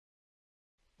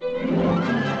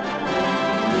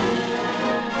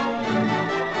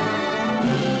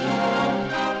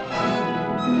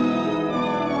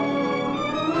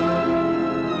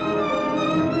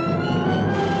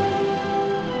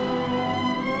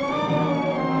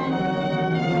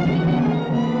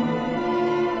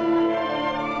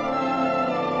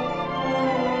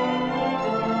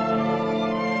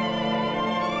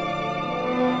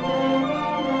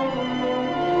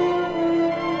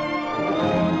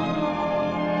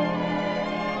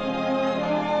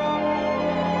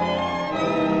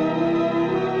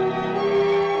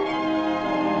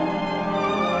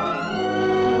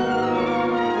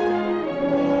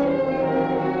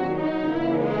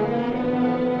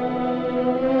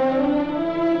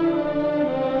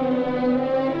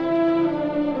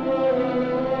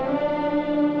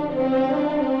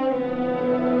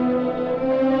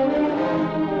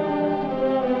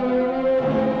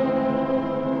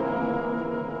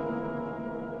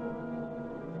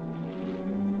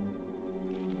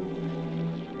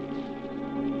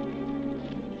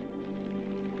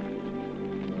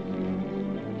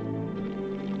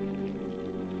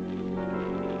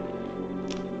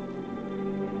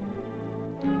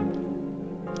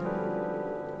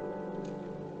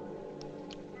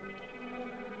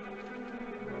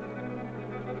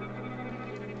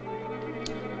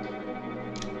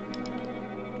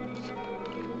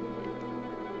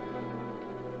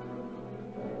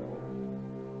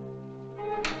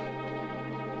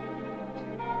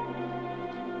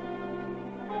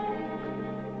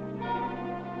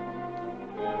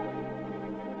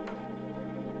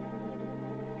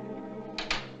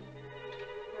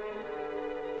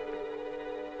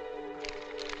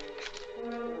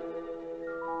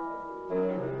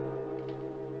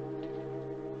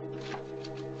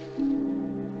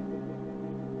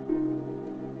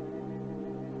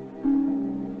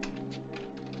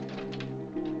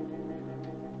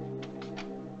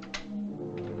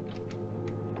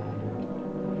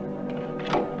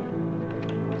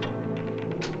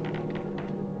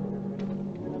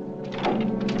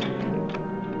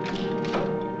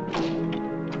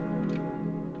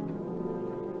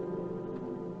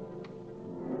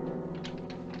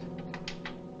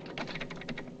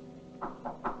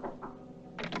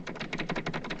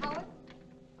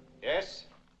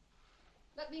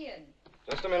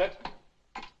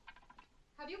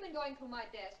you've been going through my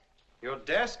desk. Your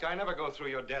desk? I never go through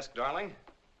your desk, darling.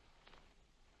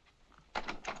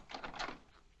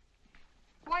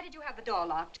 Why did you have the door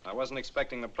locked? I wasn't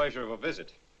expecting the pleasure of a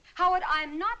visit. Howard,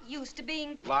 I'm not used to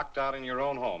being... Locked out in your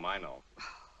own home, I know.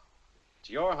 It's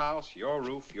your house, your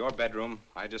roof, your bedroom.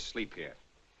 I just sleep here.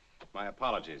 My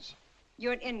apologies.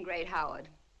 You're an ingrate, Howard,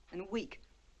 and weak.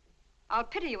 I'll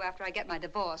pity you after I get my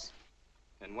divorce.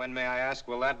 And when, may I ask,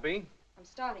 will that be? I'm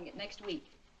starting it next week.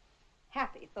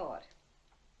 Happy thought.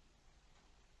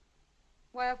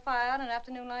 Why a fire on an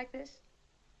afternoon like this?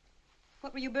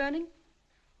 What were you burning?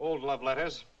 Old love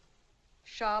letters.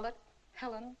 Charlotte,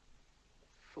 Helen.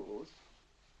 Fools.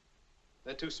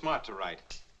 They're too smart to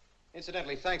write.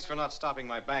 Incidentally, thanks for not stopping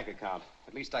my bank account.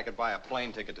 At least I could buy a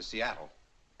plane ticket to Seattle.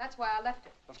 That's why I left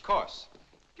it. Of course.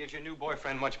 Gives your new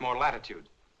boyfriend much more latitude.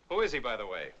 Who is he, by the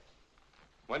way?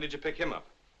 When did you pick him up?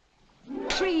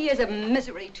 3 years of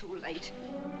misery too late.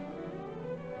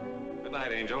 Good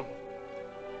night, Angel.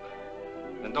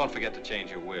 And don't forget to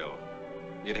change your will.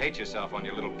 You'd hate yourself on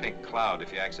your little pink cloud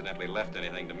if you accidentally left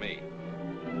anything to me.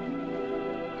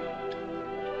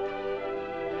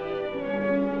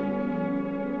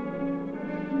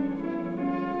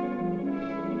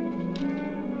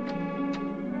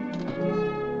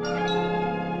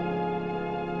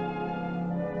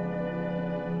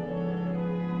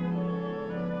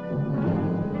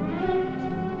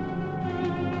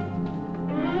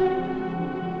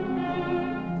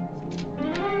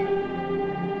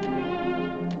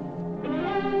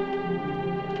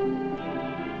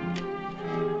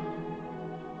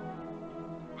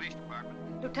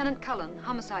 Lieutenant Cullen,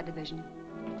 Homicide Division.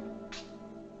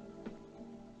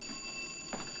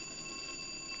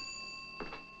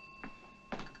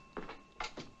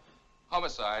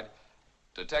 Homicide.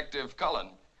 Detective Cullen.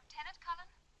 Lieutenant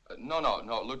Cullen?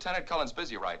 No. Lieutenant Cullen's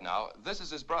busy right now. This is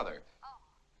his brother.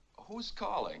 Oh. Who's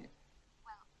calling?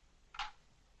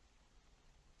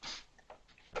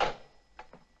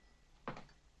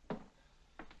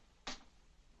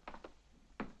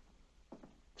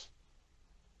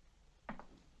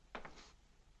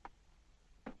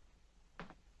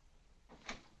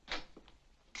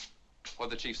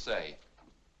 What'd the chief say?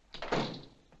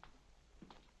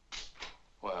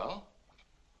 Well,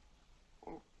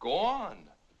 go on.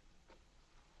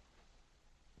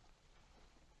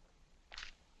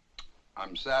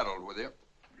 I'm saddled with you.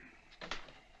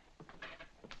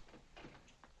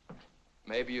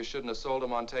 Maybe you shouldn't have sold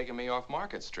him on taking me off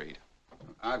Market Street.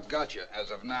 I've got you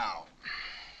as of now.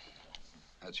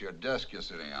 That's your desk you're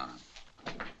sitting on.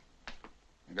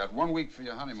 You got 1 week for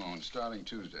your honeymoon, starting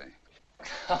Tuesday.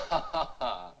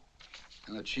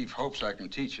 And the chief hopes I can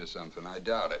teach you something. I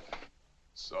doubt it.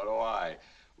 So do I.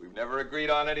 We've never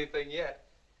agreed on anything yet.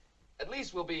 At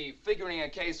least we'll be figuring a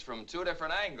case from 2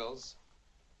 different angles.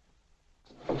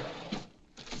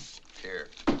 Here.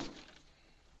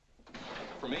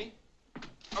 For me?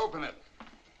 Open it.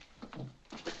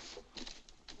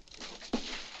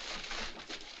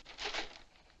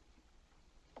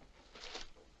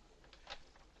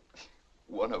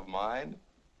 One of mine?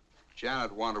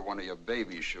 Janet wanted one of your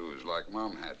baby shoes like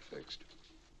Mom had fixed.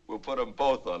 We'll put them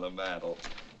both on the mantle.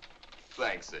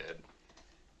 Thanks, Ed.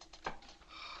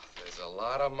 There's a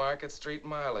lot of Market Street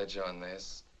mileage on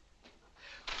this.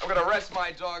 I'm gonna rest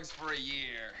my dogs for a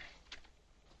year.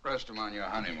 Rest them on your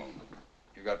honeymoon.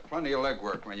 You got plenty of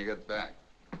legwork when you get back.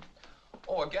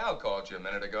 Oh, a gal called you a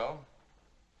minute ago.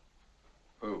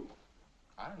 Who?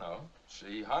 I don't know.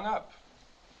 She hung up.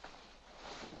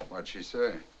 What'd she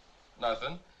say?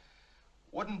 Nothing.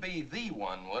 Wouldn't be the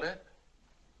one, would it?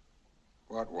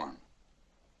 What one?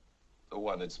 The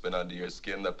one that's been under your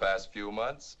skin the past few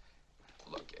months?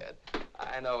 Look, Ed,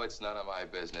 I know it's none of my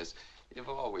business. You've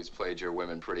always played your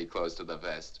women pretty close to the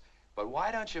vest. But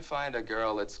why don't you find a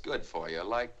girl that's good for you,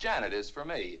 like Janet is for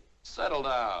me? Settle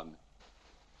down.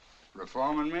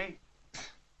 Reforming me?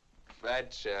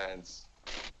 Fat chance.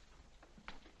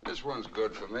 This one's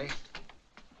good for me.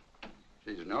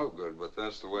 She's no good, but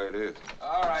that's the way it is.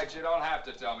 All right, you don't have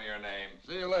to tell me your name.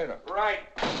 See you later. Right.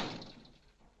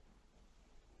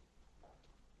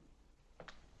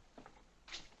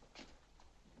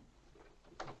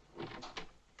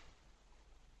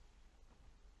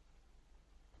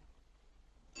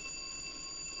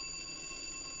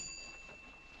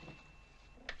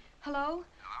 Hello?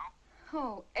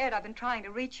 Hello? Oh, Ed, I've been trying to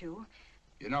reach you.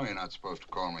 You know you're not supposed to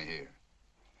call me here.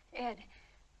 Ed,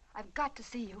 I've got to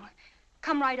see you.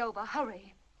 Come right over,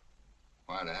 hurry.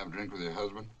 Why, to have a drink with your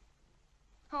husband?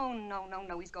 Oh,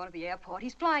 no, he's going to the airport.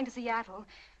 He's flying to Seattle.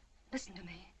 Listen to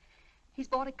me. He's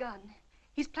bought a gun.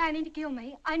 He's planning to kill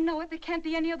me. I know it. There can't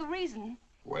be any other reason.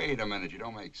 Wait a minute. You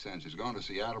don't make sense. He's going to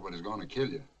Seattle, but he's going to kill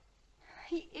you.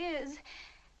 He is.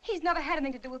 He's never had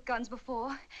anything to do with guns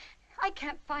before. I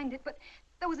can't find it, but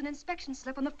there was an inspection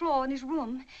slip on the floor in his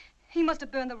room. He must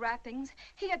have burned the wrappings.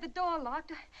 He had the door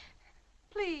locked.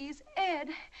 Please, Ed.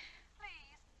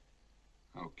 Please.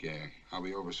 Okay. I'll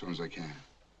be over as soon as I can.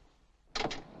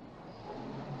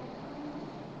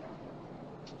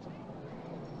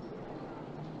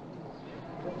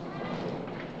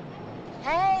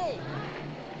 Hey!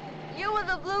 You with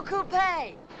the blue coupe.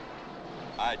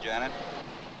 Hi, Janet.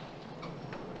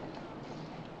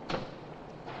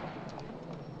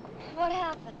 What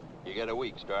happened? You get a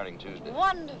week starting Tuesday.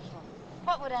 Wonderful.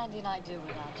 What would Andy and I do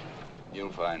without you?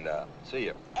 You'll find out. See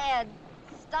you. Ed,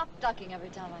 stop ducking every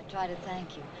time I try to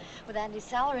thank you. With Andy's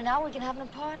salary now, we can have an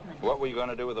apartment. What were you going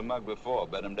to do with the mug before?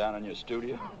 Bed him down in your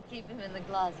studio? Keep him in the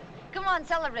closet. Come on,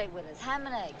 celebrate with us. Ham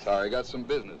and eggs. Sorry, I got some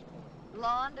business.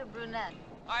 Blonde or brunette?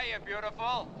 Hiya,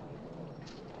 beautiful.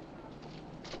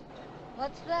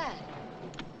 What's that?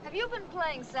 Have you been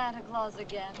playing Santa Claus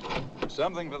again?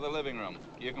 Something for the living room.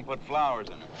 You can put flowers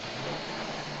in it.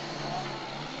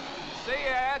 See you,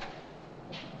 Ed.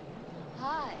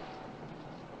 Hi.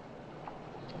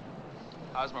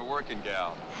 How's my working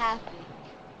gal? Happy.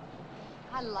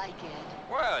 I like Ed.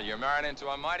 Well, you're married into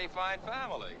a mighty fine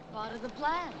family. Part of the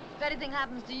plan. If anything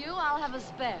happens to you, I'll have a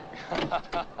spare.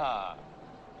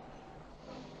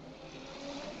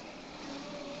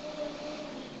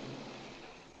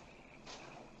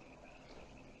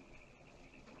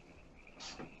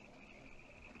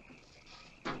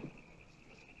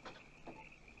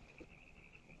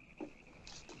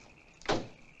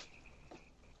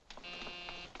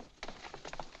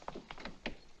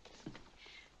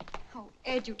 Oh,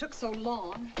 Ed, you took so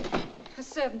long. The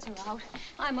servants are out.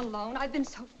 I'm alone. I've been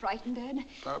so frightened, Ed.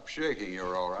 Stop shaking.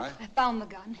 You're all right. I found the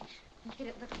gun. I hid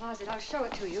it in the closet. I'll show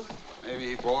it to you. Maybe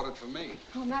he bought it for me.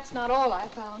 Oh, and that's not all I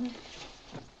found.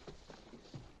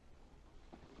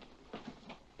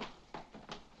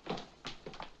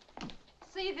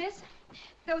 See this?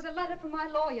 There was a letter from my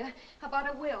lawyer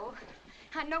about a will.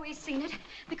 I know he's seen it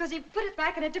because he put it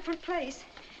back in a different place.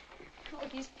 Oh,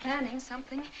 he's planning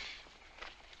something.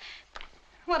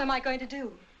 What am I going to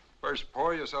do? First,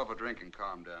 pour yourself a drink and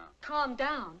calm down. Calm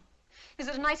down. Is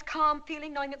it a nice, calm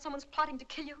feeling knowing that someone's plotting to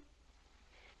kill you?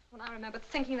 When I remember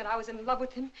thinking that I was in love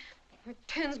with him, it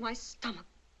turns my stomach.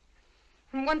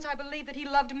 And once I believed that he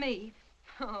loved me.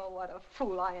 Oh, what a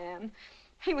fool I am.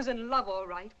 He was in love, all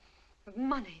right. With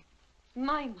money.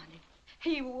 My money.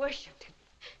 He worshipped it.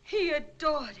 He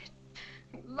adored it.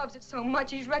 He loves it so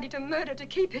much he's ready to murder to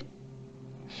keep it.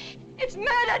 It's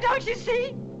murder, don't you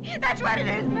see? That's what it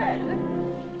is, murder.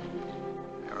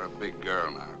 You're a big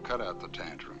girl now. Cut out the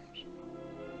tantrums.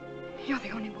 You're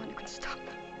the only one who can stop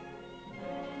them.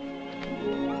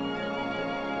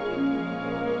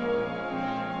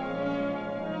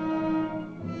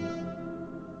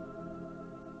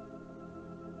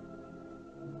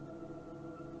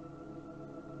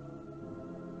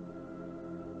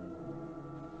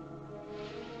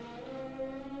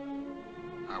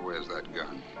 Now, where's that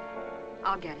gun?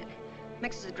 I'll get it.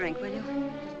 Mix us a drink, will you?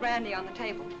 There's brandy on the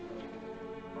table.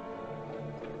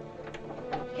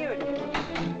 Here it is.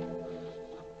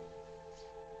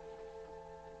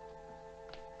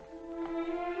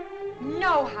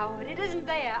 No, Howard, it isn't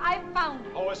there. I found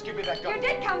it. Lois, give me that gun. You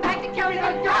did come back to carry the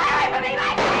gun. Get away from me,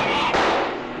 my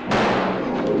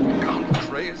lady! Gone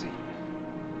crazy.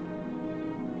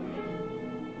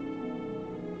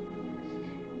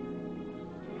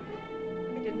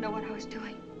 I didn't know what I was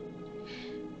doing.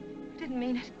 Didn't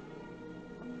mean it.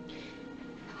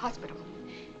 Hospital.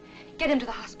 Get him to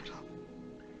the hospital.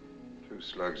 2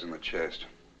 slugs in the chest.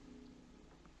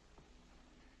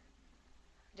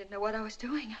 I didn't know what I was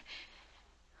doing.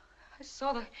 I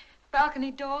saw the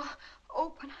balcony door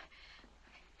open.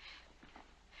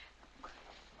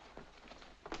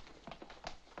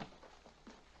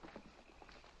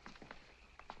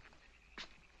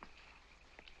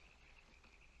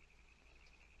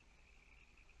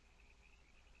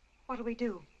 What'll we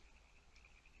do?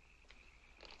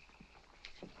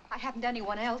 I haven't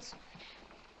anyone else.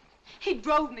 He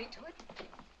drove me to it.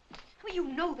 Well, you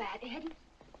know that, Ed.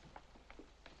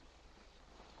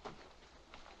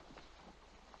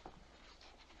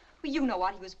 Well, you know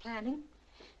what he was planning.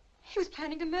 He was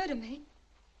planning to murder me.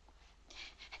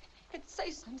 Ed,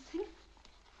 say something.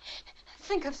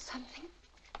 Think of something.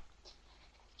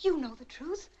 You know the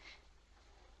truth.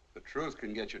 The truth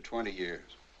can get you 20 years.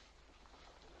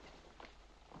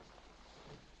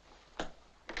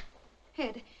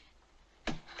 Ed,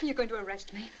 you're going to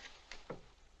arrest me.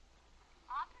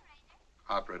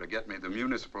 Operator, get me the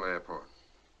municipal airport.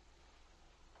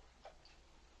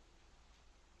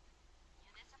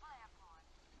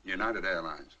 United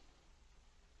Airlines.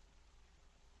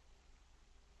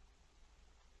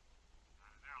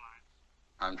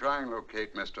 I'm trying to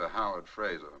locate Mr. Howard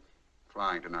Fraser,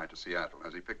 flying tonight to Seattle.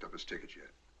 Has he picked up his ticket yet?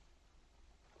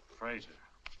 Fraser?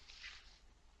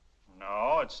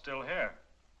 No, it's still here.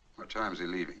 What time's he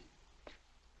leaving?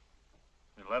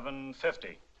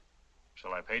 11:50.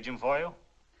 Shall I page him for you?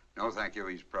 No, thank you.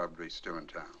 He's probably still in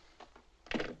town.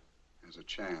 There's a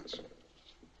chance.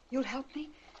 You'll help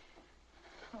me?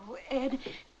 Oh, Ed,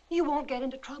 you won't get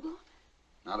into trouble?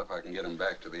 Not if I can get him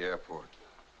back to the airport.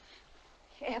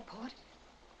 Airport?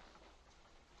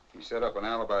 He set up an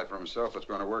alibi for himself that's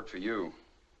going to work for you.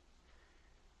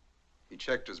 He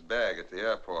checked his bag at the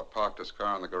airport, parked his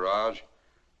car in the garage,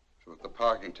 so that the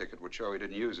parking ticket would show he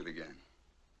didn't use it again.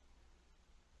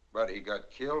 But he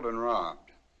got killed and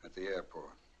robbed at the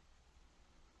airport.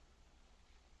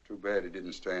 Too bad he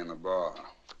didn't stay in the bar,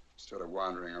 instead of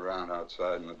wandering around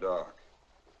outside in the dark.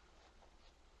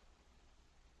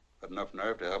 Got enough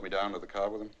nerve to help me down to the car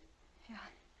with him? Yeah.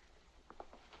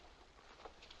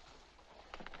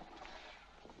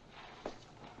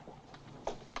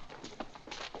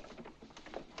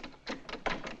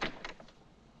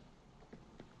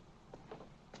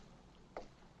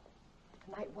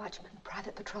 The night watchman,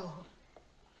 private patrol.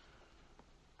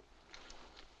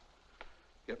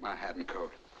 Get my hat and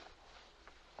coat.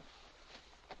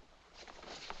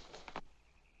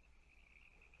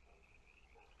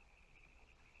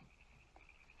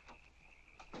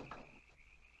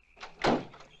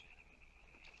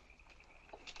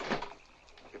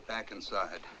 Get back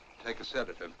inside. Take a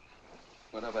sedative.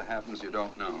 Whatever happens, you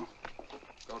don't know.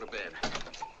 Go to bed.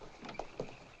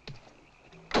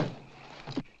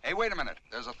 Hey, wait a minute.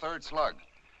 There's a third slug.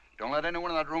 Don't let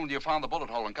anyone in that room till you found the bullet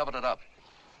hole and covered it up.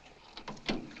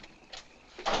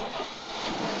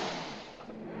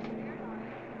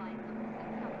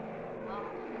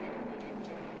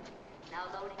 Now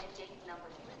loading at gate number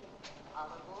 3. All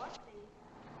aboard,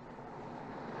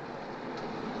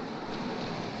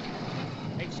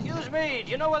 please. Excuse me,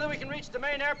 do you know whether we can reach the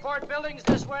main airport buildings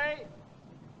this way?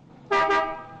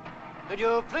 Could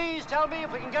you please tell me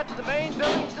if we can get to the main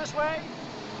buildings this way?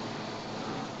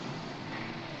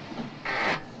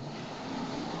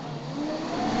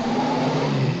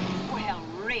 Well,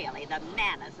 really, the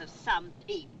manners of some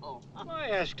people. I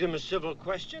asked him a civil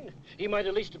question. He might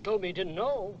at least have told me he didn't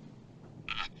know.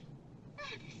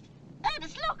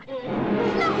 Ernest, look! Look!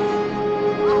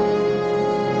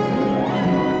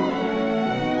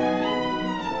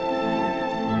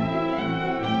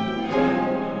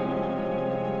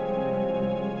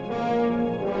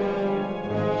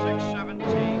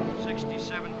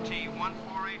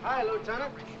 Hi,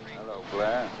 Lieutenant. Hello,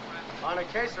 Blair. On a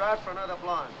case or out for another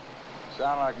blonde?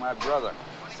 Sound like my brother.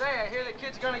 Say, I hear the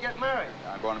kid's gonna get married.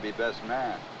 I'm going to be best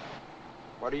man.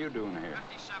 What are you doing here?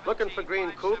 Looking for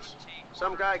green coupes.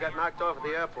 Some guy got knocked off at the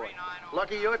airport.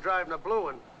 Lucky you're driving a blue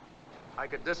one. I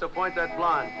could disappoint that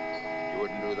blonde. You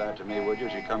wouldn't do that to me, would you?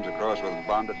 She comes across with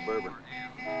bonded bourbon.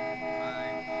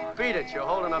 Beat it, you're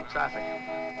holding up traffic.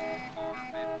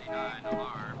 459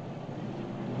 alarm.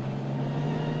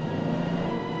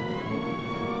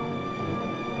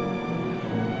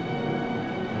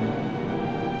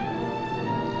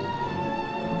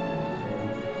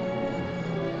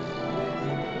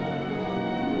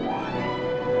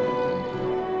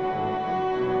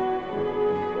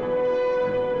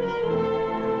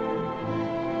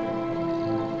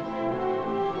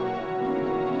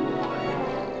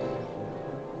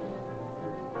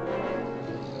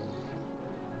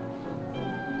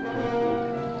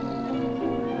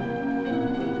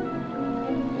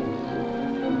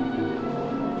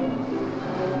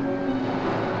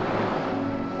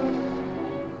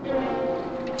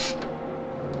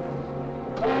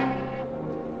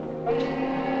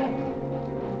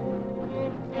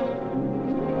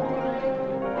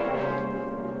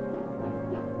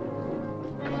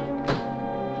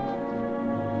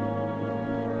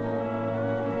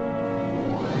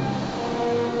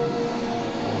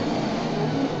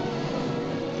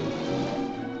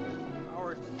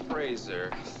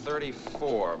 Fraser,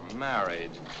 34,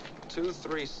 married,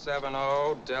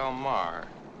 2370 Del Mar,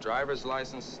 driver's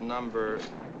license number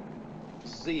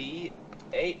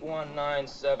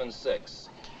Z81976.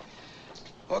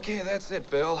 Okay, that's it,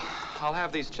 Bill. I'll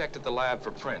have these checked at the lab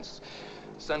for prints.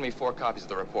 Send me 4 copies of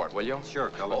the report, will you? Sure,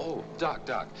 Color. Oh, Doc,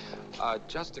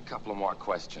 just a couple of more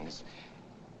questions.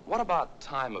 What about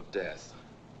time of death?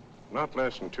 Not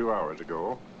less than 2 hours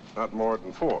ago, not more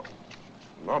than 4.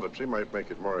 An autopsy might make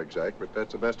it more exact, but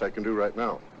that's the best I can do right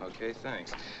now. Okay,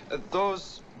 thanks.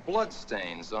 Those blood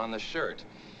stains on the shirt.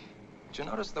 Did you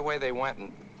notice the way they went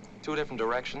in 2 different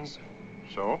directions?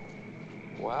 So?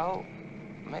 Well,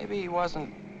 maybe he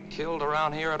wasn't killed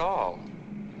around here at all.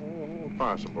 Oh,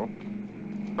 possible.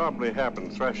 Probably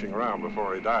happened thrashing around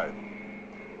before he died.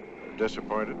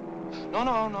 Disappointed?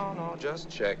 No, just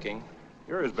checking.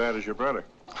 You're as bad as your brother.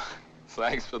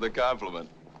 Thanks for the compliment.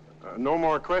 No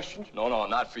more questions? No,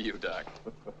 not for you, Doc.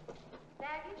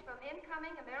 Baggage from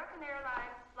incoming American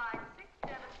Airlines flight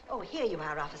 672. Oh, here you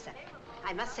are, officer.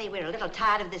 I must say we're a little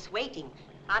tired of this waiting.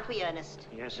 Aren't we, Ernest?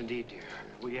 Yes, indeed, dear.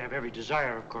 We have every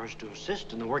desire, of course, to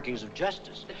assist in the workings of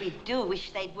justice. But we do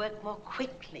wish they'd work more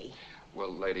quickly.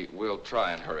 Well, lady, we'll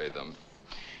try and hurry them.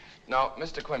 Now,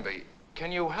 Mr. Quimby,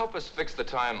 can you help us fix the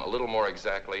time a little more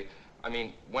exactly? I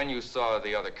mean, when you saw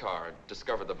the other car,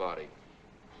 discovered the body.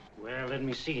 Well, let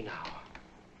me see now.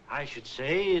 I should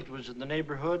say it was in the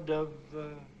neighborhood of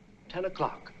 10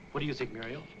 o'clock. What do you think,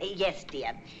 Muriel? Yes,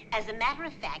 dear. As a matter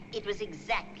of fact, it was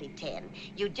exactly 10.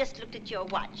 You just looked at your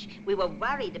watch. We were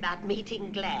worried about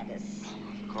meeting Gladys.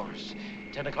 Of course.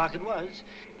 10 o'clock it was.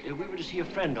 We were to see a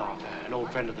friend off, an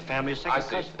old friend of the family, a second I see.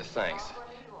 cousin. Thanks.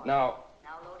 Now,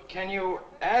 can you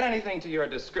add anything to your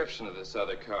description of this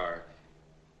other car?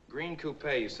 Green coupe,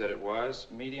 you said it was.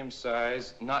 Medium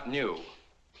size, not new.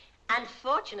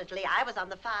 Unfortunately, I was on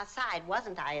the far side,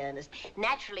 wasn't I, Ernest?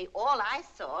 Naturally, all I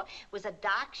saw was a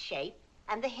dark shape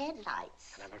and the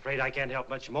headlights. And I'm afraid I can't help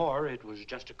much more. It was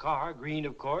just a car, green,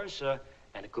 of course,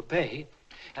 and a coupe.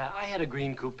 I had a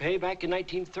green coupe back in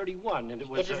 1931, and it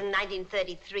was... It was in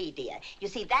 1933, dear. You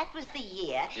see, that was the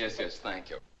year... Yes, thank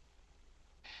you.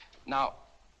 Now,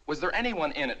 was there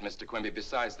anyone in it, Mr. Quimby,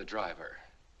 besides the driver?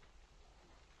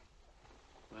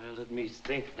 Well, let me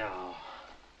think now.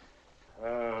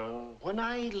 When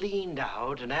I leaned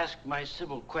out and asked my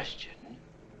civil question,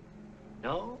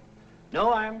 no,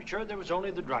 I'm sure there was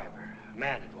only the driver. A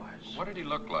man it was. What did he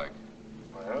look like?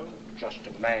 Well, just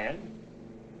a man.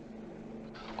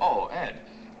 Oh, Ed.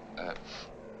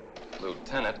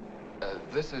 Lieutenant,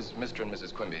 this is Mr. and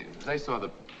Mrs. Quimby. They saw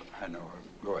the... I know.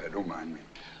 Go ahead. Don't mind me.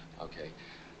 Okay.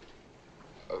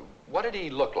 What did he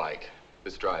look like,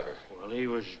 this driver? Well, he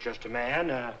was just a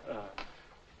man.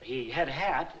 He had a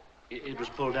hat. It was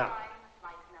pulled down.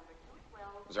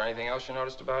 Was there anything else you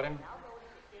noticed about him?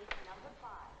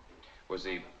 Was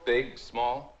he big,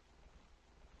 small?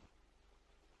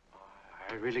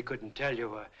 I really couldn't tell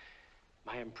you.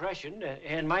 My impression,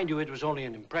 and mind you, it was only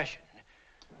an impression,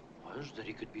 was that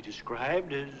he could be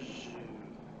described as,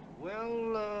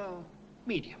 well,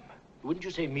 medium. Wouldn't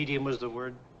you say medium was the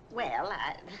word? Well,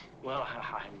 Well,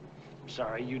 I'm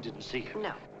sorry you didn't see him.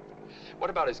 No. What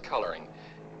about his coloring?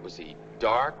 Was he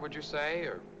dark, would you say,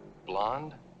 or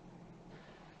blonde?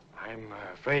 I'm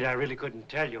afraid I really couldn't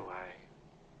tell you. I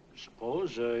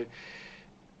suppose,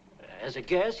 as a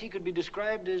guess, he could be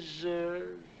described as,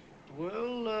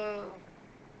 well,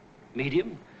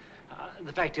 medium.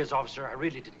 The fact is, officer, I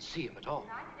really didn't see him at all.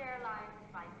 United Airlines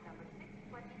flight number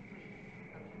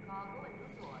 623 from Chicago and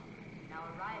New York, now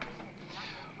arriving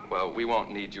at... Well, we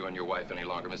won't need you and your wife any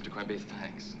longer, Mr. Quimby.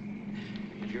 Thanks.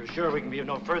 If you're sure we can be of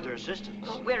no further assistance.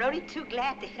 Oh, we're only too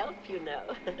glad to help, you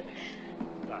know.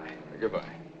 Bye. Goodbye.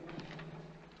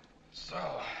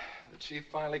 So, the chief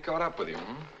finally caught up with you,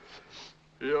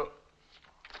 Yeah.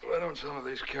 Why don't some of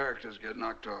these characters get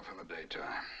knocked off in the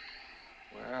daytime?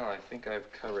 Well, I think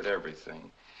I've covered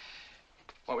everything.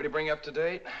 Want me to bring you up to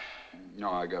date? No,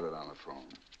 I got it on the phone.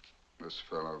 This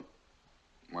fellow,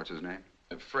 what's his name?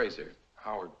 Fraser.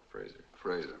 Howard Fraser.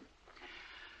 Fraser.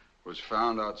 Was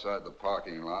found outside the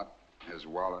parking lot. His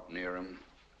wallet near him,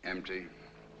 empty.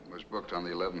 Was booked on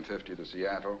the 11:50 to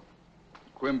Seattle.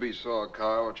 Quimby saw a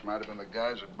car, which might have been the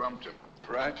guys that bumped him,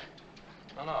 right?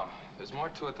 No. There's more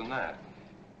to it than that.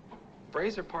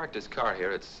 Fraser parked his car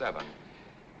here at 7.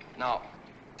 Now,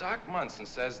 Doc Munson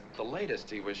says the latest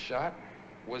he was shot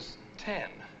was 10.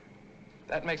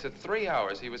 That makes it 3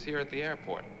 hours he was here at the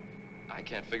airport. I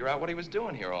can't figure out what he was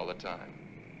doing here all the time.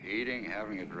 Eating,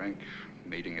 having a drink,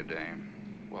 meeting a dame.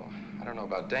 Well, I don't know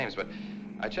about dames, but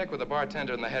I checked with the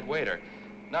bartender and the head waiter.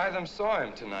 Neither of them saw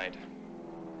him tonight.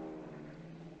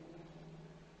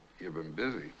 You've been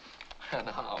busy.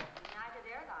 No.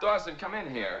 Dawson, come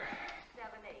in here.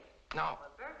 No,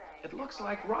 it looks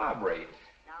like robbery.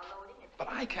 But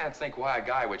I can't think why a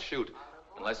guy would shoot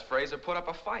unless Fraser put up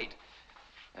a fight.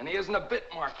 And he isn't a bit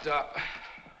marked up.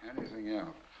 Anything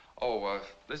else? Oh,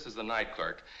 this is the night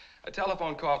clerk. A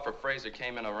telephone call for Fraser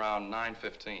came in around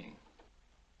 9:15.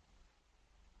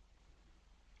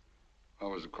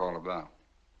 What was the call about?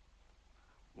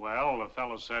 Well, the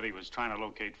fellow said he was trying to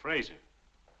locate Fraser.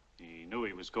 He knew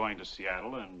he was going to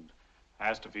Seattle and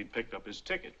asked if he'd picked up his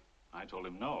ticket. I told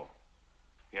him no.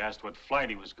 He asked what flight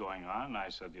he was going on, and I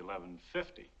said the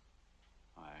 11:50.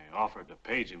 I offered to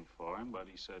page him for him, but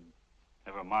he said,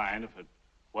 never mind. If it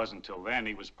wasn't till then,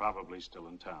 he was probably still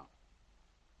in town.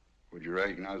 Would you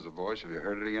recognize the voice if you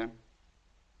heard it again?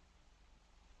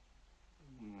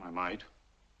 I might.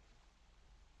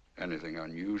 Anything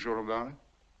unusual about it?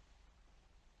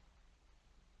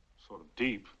 Sort of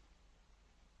deep.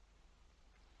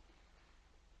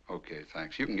 Okay,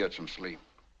 thanks. You can get some sleep.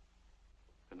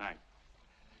 Good night.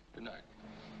 Good night.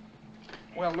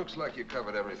 Well, looks like you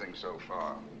covered everything so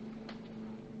far.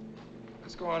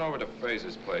 Let's go on over to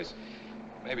Fraser's place.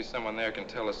 Maybe someone there can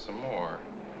tell us some more.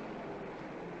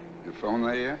 Your phone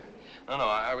there yet? No,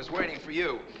 I was waiting for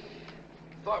you.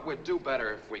 Thought we'd do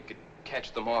better if we could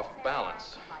catch them off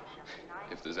balance.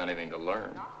 If there's anything to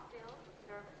learn.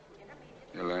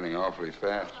 You're learning awfully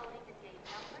fast.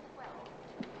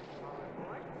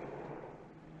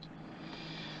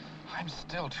 I'm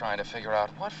still trying to figure out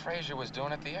what Fraser was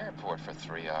doing at the airport for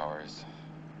 3 hours.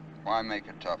 Why make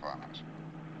it tough on us?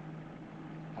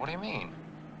 What do you mean?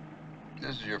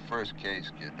 This is your first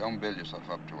case, kid. Don't build yourself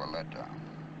up to a letdown.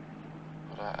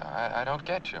 But I don't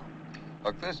get you.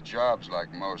 Look, this job's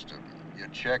like most of them. You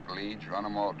check leads, run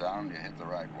them all down, and you hit the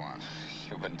right one.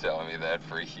 You've been telling me that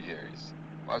for years.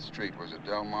 What street was it,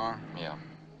 Del Mar? Yeah.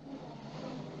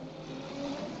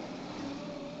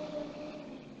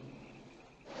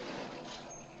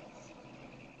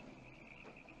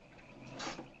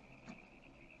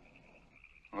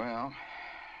 Well,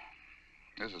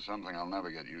 this is something I'll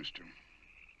never get used to.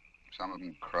 Some of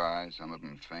them cry, some of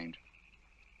them faint.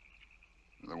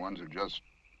 The ones who just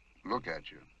look at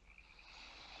you.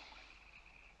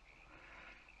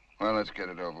 Well, let's get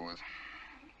it over with.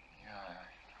 Yeah,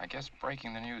 I guess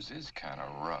breaking the news is kind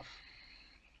of rough.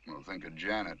 Well, think of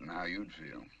Janet and how you'd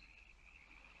feel.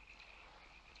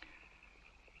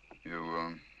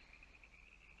 You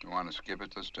want to skip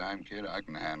it this time, kid? I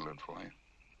can handle it for you.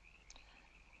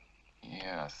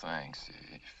 Yeah, thanks.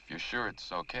 If you're sure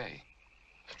it's okay.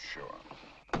 Sure.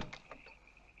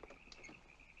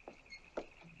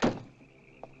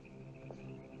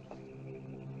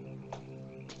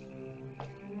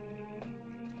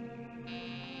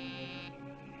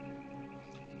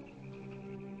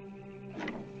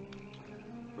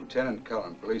 Lieutenant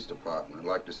Cullen, Police Department. I'd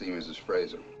like to see Mrs.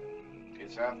 Fraser.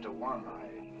 It's after 1.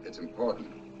 It's important.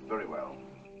 Very well.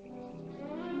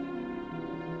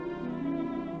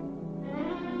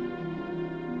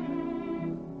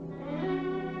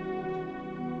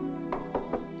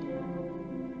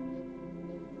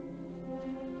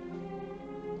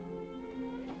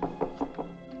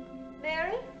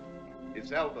 Mary?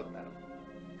 It's Albert, madam.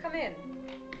 Come in.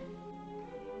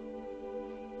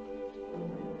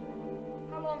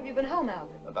 How long have you been home,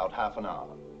 Albert? About half an hour.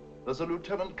 There's a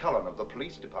Lieutenant Cullen of the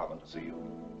police department to see you.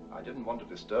 I didn't want to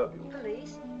disturb you.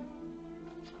 Police?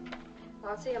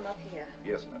 I'll see him up here.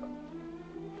 Yes, madam.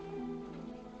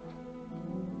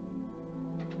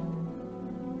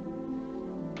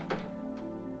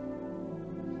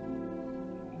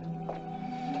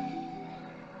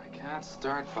 I can't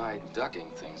start by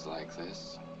ducking things like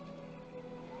this.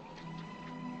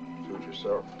 Suit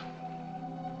yourself.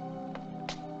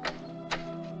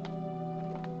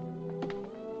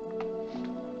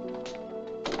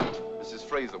 Mrs.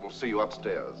 Fraser will see you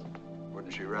upstairs.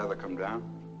 Wouldn't she rather come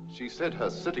down? She said her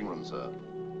sitting room, sir.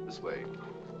 This way.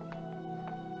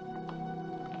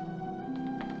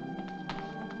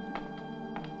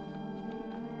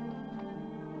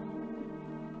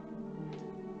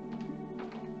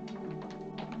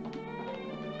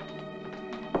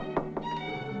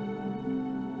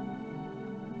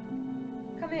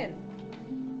 Come in.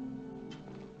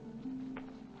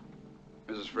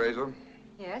 Mrs. Fraser?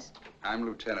 Yes? I'm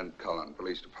Lieutenant Cullen,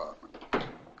 Police Department.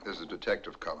 This is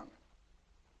Detective Cullen.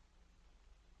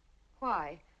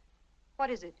 Why? What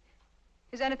is it?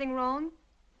 Is anything wrong?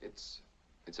 It's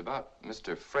about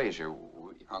Mr. Fraser.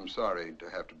 I'm sorry to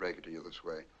have to break it to you this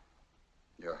way.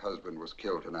 Your husband was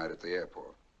killed tonight at the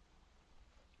airport.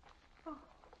 Oh.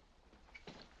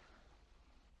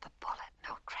 The bullet,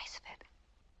 no trace of it.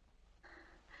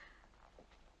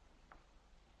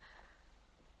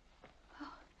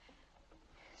 Oh.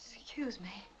 Excuse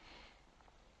me.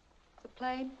 The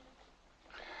plane?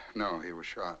 No, he was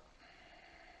shot.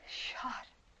 Shot?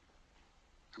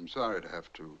 I'm sorry to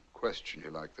have to question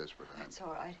you like this, but That's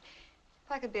all right.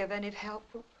 If I could be of any help,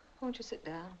 won't you sit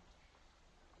down?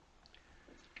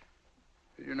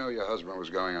 Did you know your husband was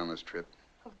going on this trip?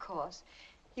 Of course.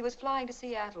 He was flying to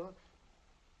Seattle.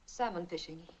 Salmon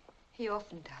fishing. He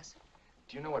often does.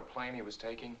 Do you know what plane he was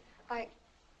taking?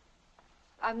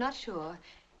 I'm not sure.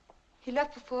 He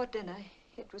left before dinner.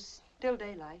 It was still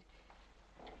daylight.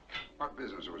 What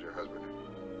business was your husband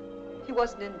in? He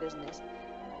wasn't in business.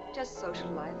 Just social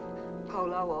life,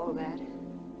 polo, all that.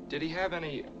 Did he have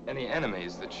any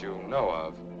enemies that you know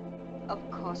of? Of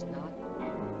course not.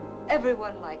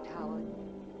 Everyone liked Howard.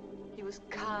 He was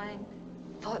kind,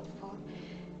 thoughtful.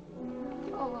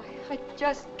 Oh, I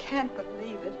just can't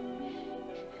believe it.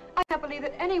 I can't believe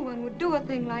that anyone would do a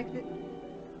thing like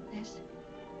this.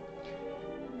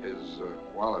 His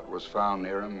wallet was found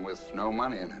near him with no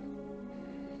money in it.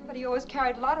 But he always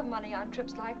carried a lot of money on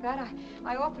trips like that.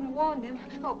 I often warned him.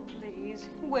 Oh, please,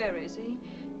 where is he?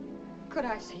 Could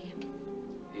I see him?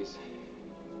 He's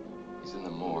in the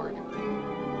morgue.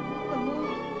 The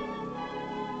morgue?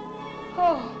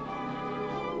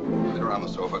 Oh. Sit her on the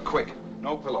sofa, quick.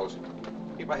 No pillows.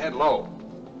 Keep her head low.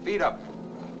 Feet up.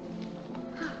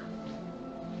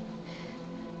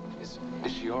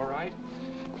 Is she all right?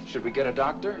 Should we get a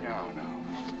doctor? No.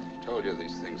 Told you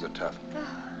these things are tough.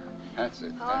 That's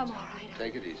it. Oh, I'm all right.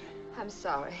 Take it easy. I'm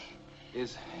sorry.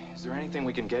 Is there anything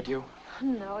we can get you?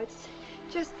 No, it's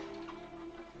just...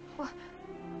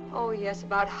 Oh, yes,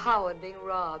 about Howard being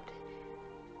robbed.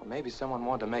 Well, maybe someone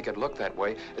wanted to make it look that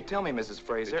way. Tell me, Mrs.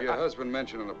 Fraser. Did your husband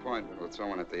mention an appointment with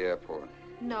someone at the airport?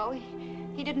 No,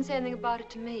 he didn't say anything about it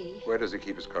to me. Where does he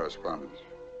keep his correspondence?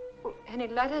 Well, any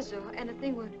letters or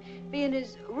anything would be in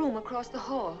his room across the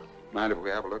hall. Mind if we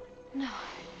have a look? No.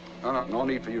 No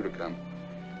need for you to come.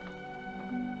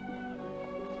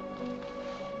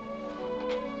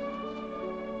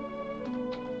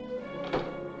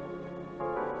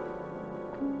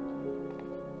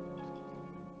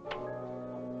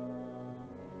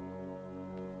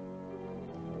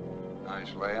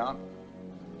 Nice layout.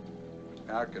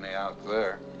 Balcony out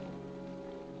there.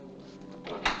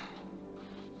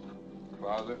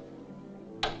 Closet.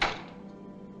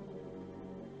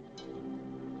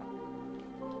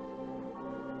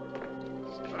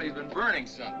 Somebody's been burning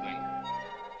something.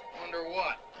 Wonder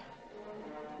what?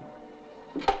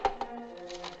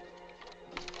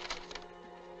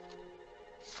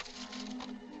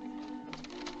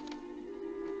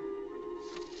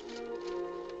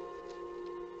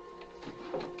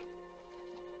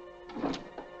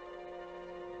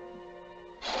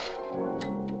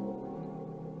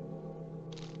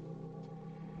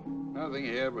 Nothing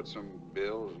here but some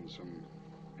bills and some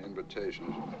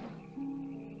invitations.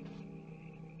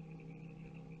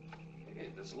 Hey,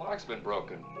 this lock's been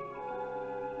broken.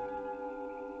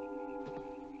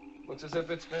 Looks as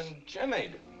if it's been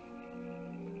jimmied.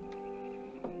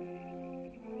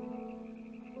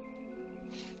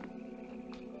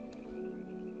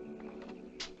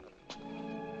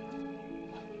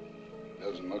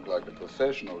 Doesn't look like a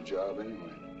professional job anyway.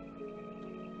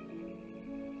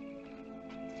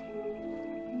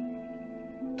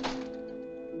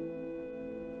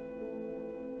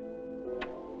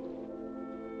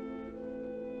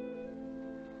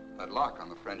 That lock on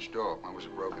the French door, when was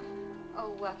it broken?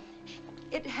 Oh,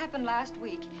 it happened last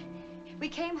week. We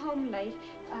came home late.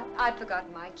 I'd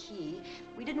forgotten my key.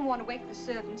 We didn't want to wake the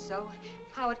servants, so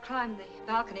Howard climbed the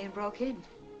balcony and broke in.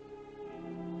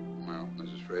 Well,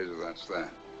 Mrs. Fraser, that's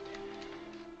that.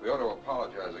 We ought to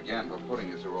apologize again for putting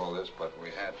you through all this, but we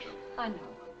had to. I know.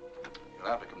 You'll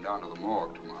have to come down to the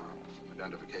morgue tomorrow.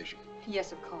 Identification.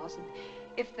 Yes, of course. And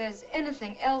if there's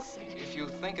anything else... If you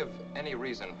think of any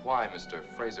reason why Mr.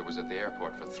 Fraser was at the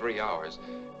airport for 3 hours,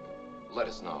 let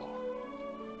us know.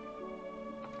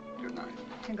 Good night.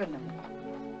 Good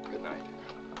night. Good night.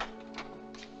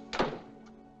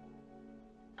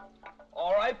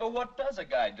 All right, but what does a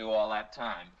guy do all that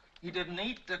time? He didn't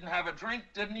eat, didn't have a drink,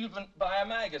 didn't even buy a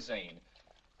magazine.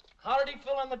 How did he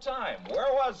fill in the time?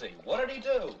 Where was he? What did he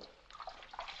do?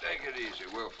 Take it easy.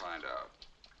 We'll find out.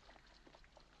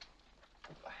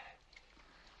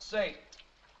 Say,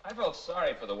 I felt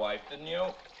sorry for the wife, didn't you?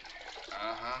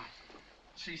 Uh-huh.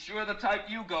 She's sure the type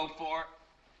you go for.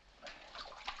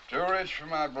 Too rich for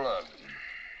my blood.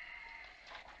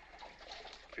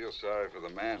 Feel sorry for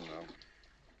the man, though.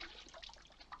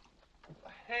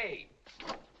 Hey,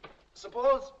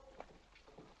 suppose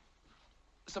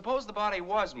the body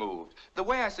was moved, the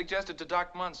way I suggested to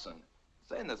Doc Munson.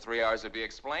 Then the 3 hours would be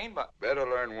explained, but... Better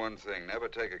learn one thing. Never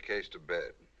take a case to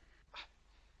bed.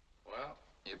 Well,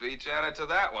 you beat Janet to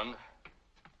that one.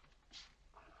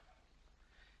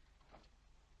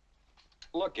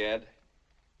 Look, Ed.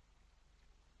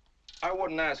 I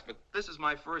wouldn't ask, but this is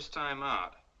my first time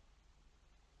out.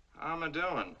 How am I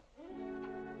doing?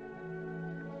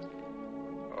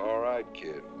 All right,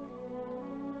 kid.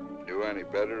 Do any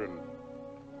better and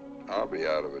I'll be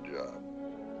out of a job.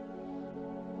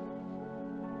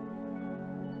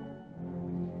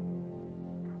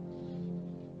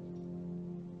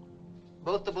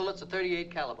 Both the bullets are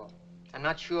 .38 caliber. I'm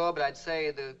not sure, but I'd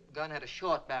say the gun had a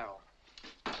short barrel.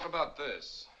 What about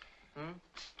this? Hmm?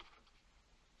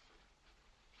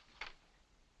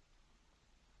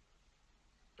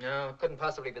 No, it couldn't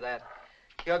possibly be that.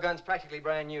 Your gun's practically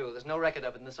brand new. There's no record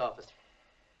of it in this office.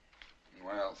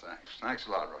 Well, thanks. Thanks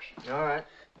a lot, Russian. All right.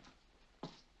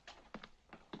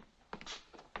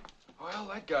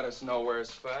 Well, that got us nowheres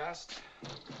fast.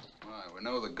 Why, we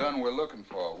know the gun we're looking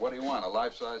for. What do you want, a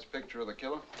life-size picture of the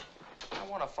killer? I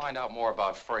want to find out more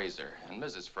about Fraser and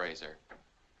Mrs. Fraser.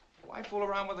 Why fool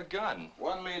around with a gun?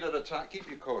 One lead at a time. Keep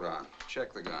your coat on.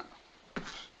 Check the gun.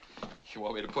 You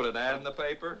want me to put an ad in the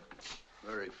paper?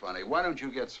 Very funny. Why don't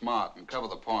you get smart and cover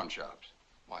the pawn shops?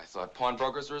 Why, I thought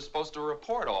pawnbrokers were supposed to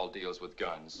report all deals with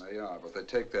guns. They are, but they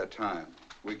take their time.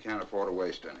 We can't afford to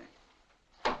waste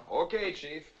any. Okay,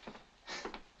 Chief.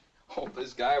 Hope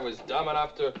this guy was dumb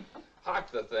enough to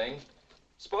hock the thing.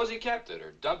 Suppose he kept it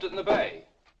or dumped it in the bay.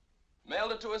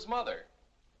 Mailed it to his mother.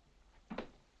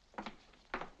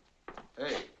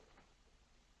 Hey,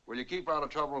 will you keep out of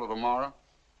trouble till tomorrow?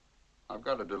 I've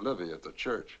got to deliver you at the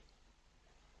church.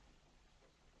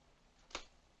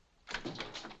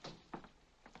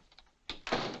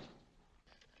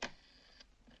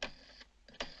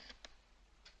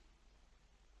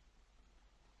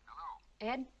 Ed?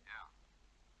 Yeah?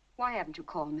 Why haven't you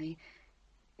called me?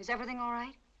 Is everything all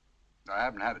right? I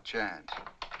haven't had a chance.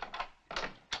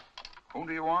 Who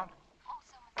do you want? Oh,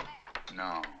 someone's there.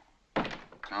 No.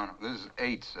 No, this is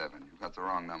 87. You've got the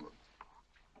wrong number.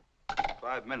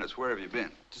 5 minutes. Where have you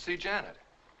been? To see Janet.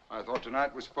 I thought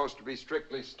tonight was supposed to be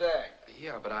strictly stag.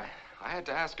 Yeah, but I had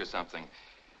to ask her something.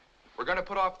 We're going to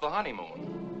put off the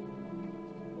honeymoon.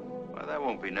 Well, that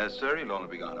won't be necessary. It'll only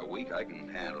be gone a week. I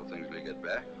can handle things till you get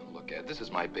back. Look, Ed, this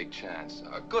is my big chance.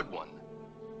 A good one.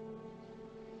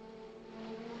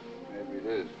 Maybe it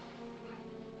is.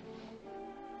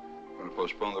 Going to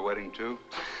postpone the wedding, too?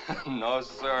 No,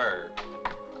 sir.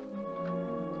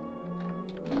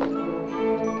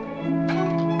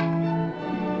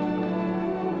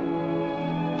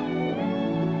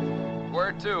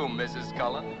 Where to, Mrs.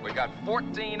 Cullen? We got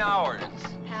 14 hours.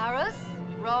 Paris,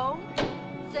 Rome,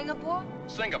 Singapore?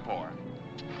 Singapore.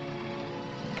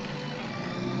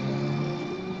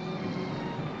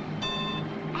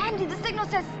 Andy, the signal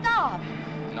says stop.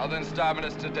 Nothing stopping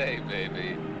us today,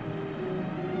 baby.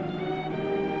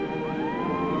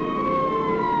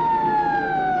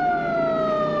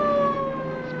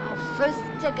 Our first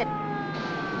ticket.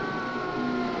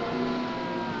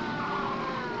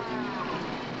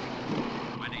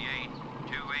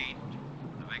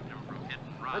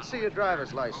 Let's see your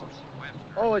driver's license.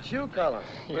 Oh, it's you, Cullen.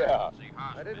 Yeah,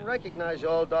 I didn't recognize you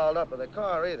all dolled up with a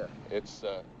car either. it's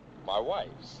my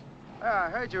wife's. Ah, I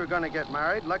heard you were going to get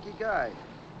married. Lucky guy.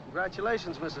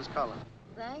 Congratulations, Mrs. Cullen.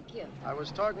 Thank you. I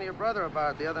was talking to your brother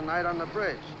about it the other night on the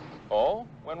bridge. Oh,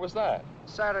 when was that?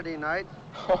 Saturday night.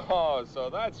 Oh, so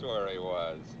that's where he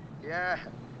was. Yeah,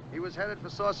 he was headed for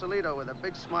Sausalito with a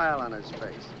big smile on his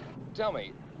face. Tell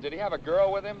me, did he have a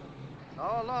girl with him?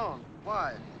 All alone.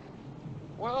 Why?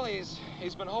 Well, he's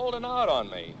been holding out on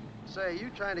me. Say,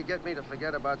 you trying to get me to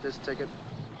forget about this ticket?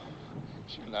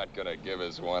 You're not gonna give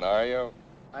us one, are you?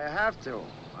 I have to.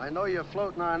 I know you're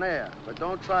floating on air, but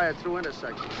don't try it through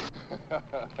intersections.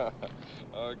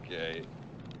 Okay.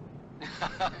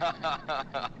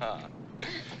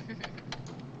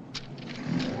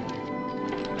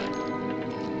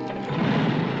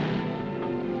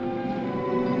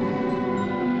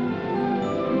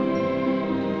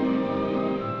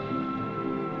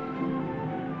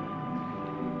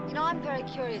 You know, I'm very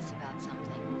curious about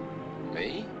something.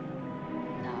 Me?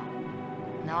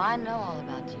 No, I know all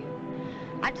about you.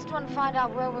 I just want to find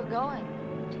out where we're going.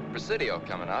 Presidio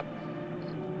coming up.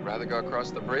 Rather go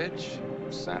across the bridge?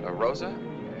 Santa Rosa?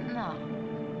 No.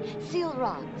 Seal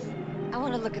Rocks. I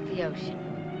want to look at the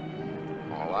ocean.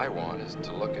 All I want is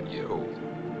to look at you.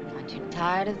 Aren't you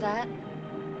tired of that?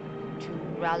 Would you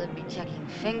rather be checking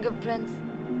fingerprints,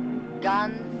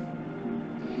 guns?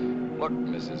 Look,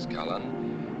 Mrs.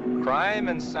 Cullen, crime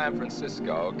in San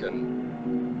Francisco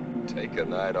can take a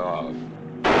night off.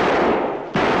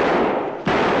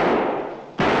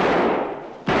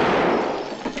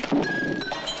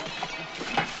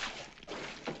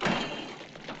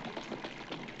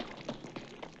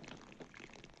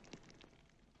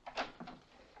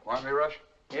 Want me, Rush?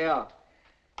 Yeah.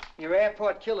 Your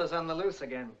airport killer's on the loose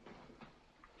again.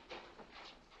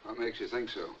 What makes you think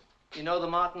so? You know the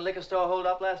Martin liquor store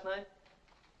hold-up last night?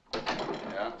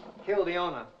 Yeah? Killed the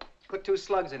owner. Put 2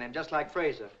 slugs in him, just like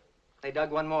Fraser. They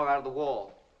dug one more out of the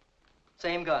wall.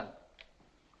 Same gun.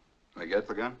 They get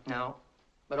the gun? No.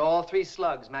 But all 3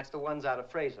 slugs match the ones out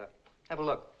of Fraser. Have a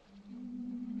look.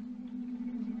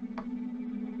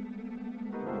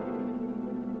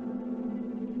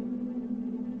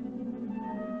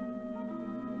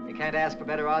 Can't ask for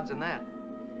better odds than that.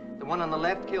 The one on the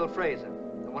left killed Fraser.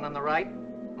 The one on the right,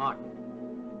 Martin.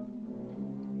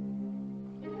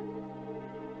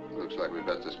 Looks like we've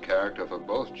got this character for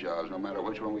both jobs, no matter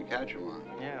which one we catch him on.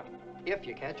 Yeah, if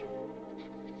you catch him.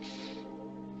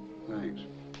 Thanks.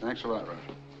 Thanks a lot, Russ.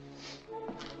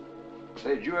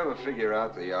 Say, did you ever figure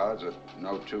out the odds that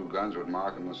no two guns would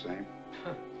mark him the same?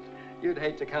 You'd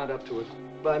hate to count up to it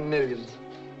by millions.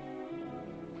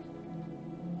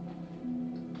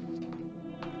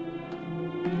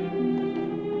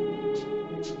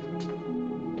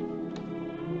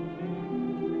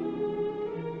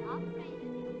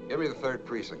 Give me the 3rd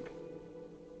precinct.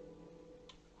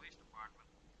 Police department.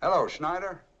 Hello,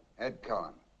 Schneider. Ed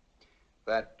Cullen.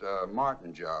 That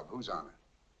Martin job, who's on it?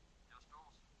 Just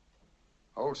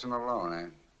Olson. Olson alone, eh?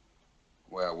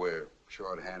 Well, we're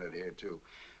short-handed here, too.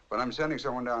 But I'm sending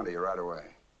someone down to you right away.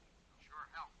 Sure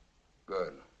help.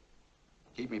 Good.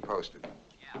 Keep me posted.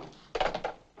 Yeah.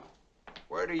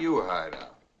 Where do you hide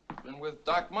out? Been with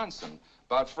Doc Munson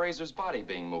about Fraser's body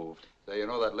being moved. Say, you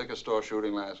know that liquor store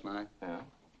shooting last night? Yeah.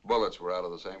 Bullets were out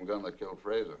of the same gun that killed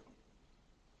Fraser.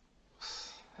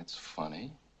 That's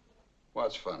funny.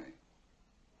 What's funny?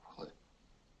 Well, it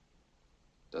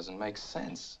doesn't make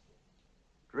sense.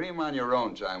 Dream on your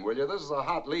own time, will you? This is a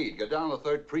hot lead. Get down to the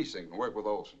 3rd precinct and work with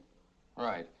Olson.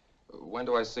 Right. When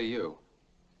do I see you?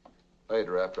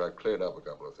 Later, after I've cleared up a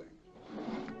couple of things.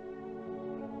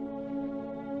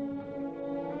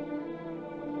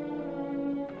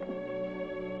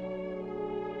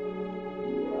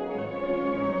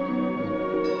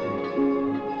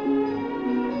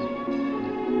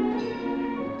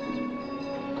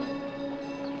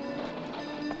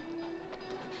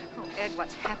 Ed,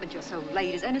 what's happened? You're so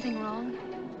late. Is anything wrong?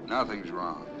 Nothing's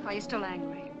wrong. Are you still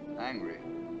angry? Angry?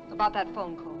 About that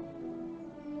phone call?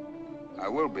 I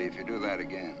will be if you do that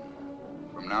again.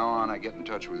 From now on, I get in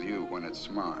touch with you when it's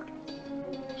smart.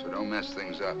 So don't mess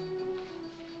things up.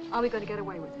 Are we going to get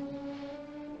away with it?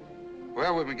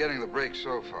 Well, we've been getting the break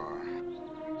so far.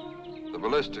 The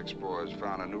ballistics boys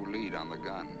found a new lead on the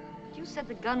gun. You said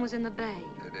the gun was in the bay.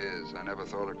 It is. I never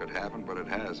thought it could happen, but it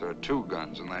has. There are 2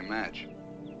 guns, and they match.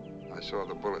 I saw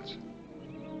the bullets.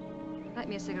 Light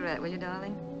me a cigarette, will you,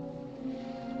 darling?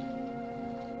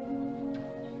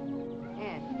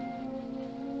 Ed,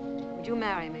 would you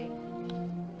marry me?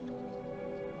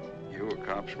 You a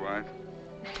cop's wife?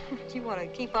 Do you want to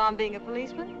keep on being a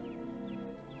policeman?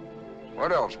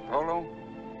 What else, Polo?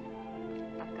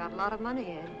 I've got a lot of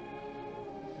money, Ed.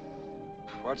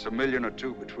 What's $1 million or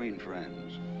 2 between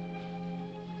friends?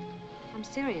 I'm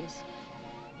serious.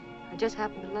 I just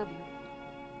happen to love you.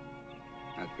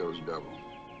 That goes double.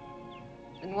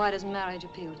 Then why doesn't marriage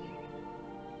appeal to you?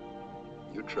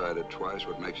 You tried it twice.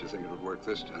 What makes you think it would work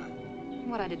this time?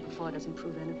 What I did before doesn't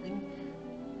prove anything.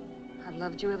 I've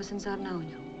loved you ever since I've known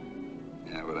you.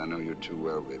 Yeah, but I know you too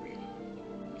well, baby.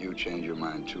 You change your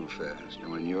mind too fast.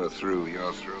 And when you're through,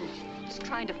 you're through. Just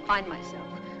trying to find myself.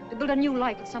 To build a new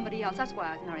life with somebody else. That's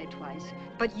why I was married twice.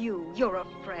 But you're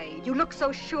afraid. You look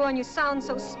so sure and you sound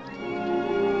so...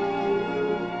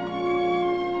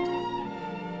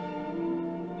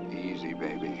 Easy,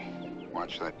 baby.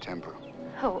 Watch that temper.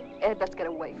 Oh, Ed, let's get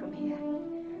away from here.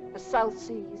 The South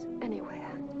Seas,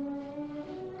 anywhere.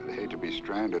 I'd hate to be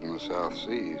stranded in the South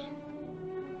Seas.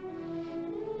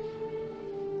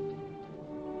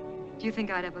 Do you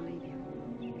think I'd ever leave you?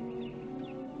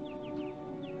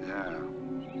 Yeah.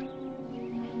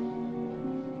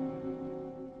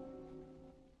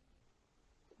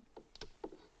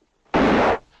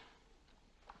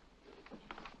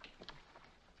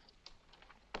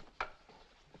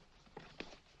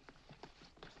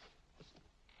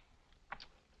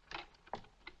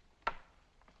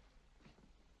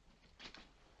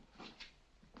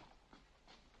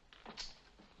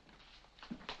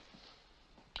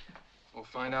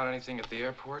 Find out anything at the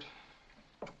airport?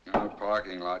 The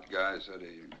parking lot guy said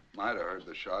he might have heard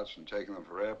the shots and taken them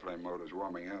for airplane motors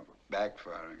warming up,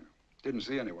 backfiring. Didn't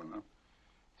see anyone, though.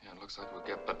 Yeah, it looks like we'll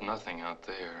get but nothing out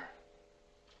there.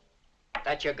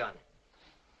 That's your gun.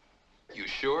 You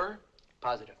sure?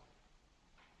 Positive.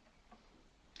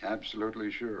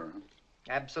 Absolutely sure, huh?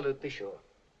 Absolutely sure.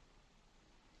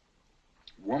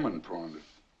 Woman pawned it.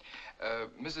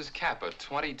 Mrs. Kappa,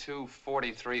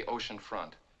 2243 Ocean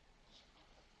Front.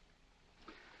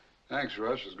 Thanks,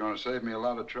 Russ. It's going to save me a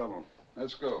lot of trouble.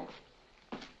 Let's go.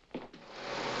 Is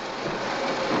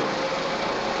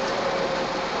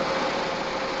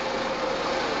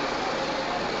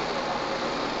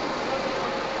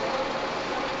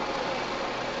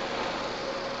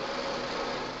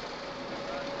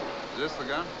this the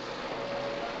gun?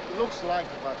 It looks like,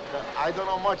 but I don't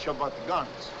know much about the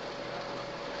guns.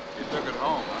 You took it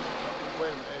home, huh?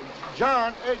 Well,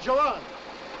 John, Joanne.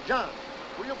 John,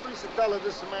 will you please tell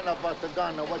this man about the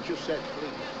gun and what you said,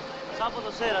 please?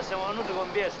 Sabato sera siamo venuti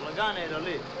con Pietro, la canna era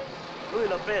lì. Lui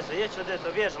l'ha presa, io ci ho detto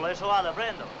Pietro, adesso vado a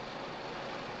prenderlo.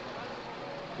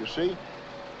 You see?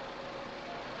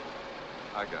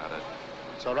 I got it.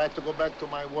 It's all right to go back to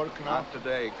my work now? Not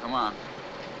today. Come on.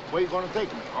 Where you gonna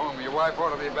take me? Home. Your wife ought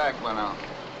to be back by now.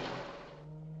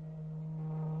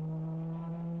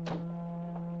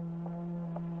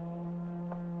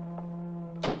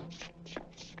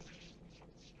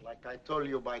 Like I told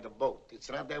you by the boat. It's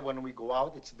not there when we go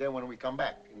out, it's there when we come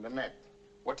back, in the net.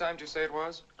 What time did you say it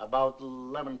was? About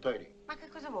 11:30. Ma che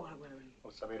cosa vuole quello lì?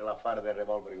 Vuol sapere l'affare del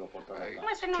revolver che ho portato a casa.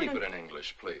 Ma se non... Keep it in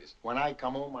English, please. When I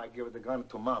come home, I give the gun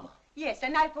to Mama. Yes,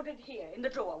 and I put it here in the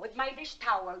drawer with my dish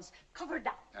towels covered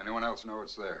up. Anyone else know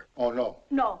it's there? Oh, no.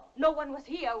 No, no one was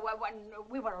here when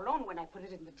we were alone when I put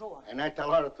it in the drawer. And I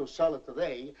tell her to sell it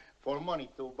today for money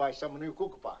to buy some new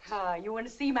cook pots. Ah, you want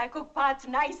to see my cook pots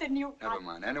nice and new? Never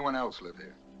mind. Anyone else live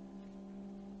here?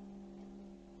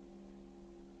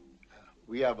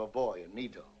 We have a boy,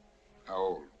 Nito. How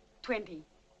old? 20.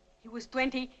 He was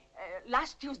 20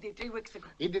 last Tuesday, 3 weeks ago.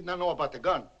 He did not know about the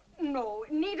gun. No,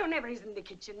 Nito never is in the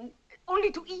kitchen,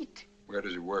 only to eat. Where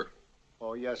does he work?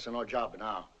 Oh, yes, no job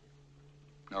now.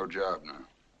 No job now.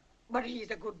 But he's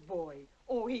a good boy.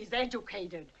 Oh, he's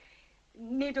educated.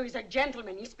 Nito is a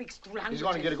gentleman. He speaks 2 languages. He's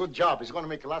going to get a good job. He's going to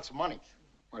make lots of money.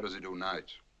 Where does he do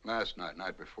nights? Last night,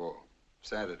 night before.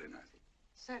 Saturday night.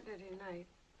 Saturday night.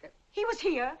 He was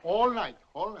here. All night,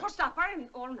 all night. For supper and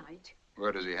all night.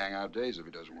 Where does he hang out days if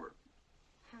he doesn't work?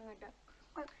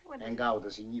 Hang out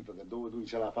significa dove tu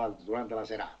ce la fa durante la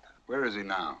serata. Where is he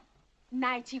now?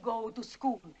 Nights he go to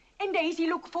school, and days he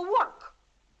look for work.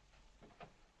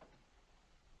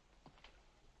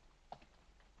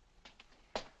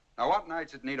 Now, what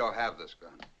nights did Nito have this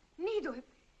gun? Nito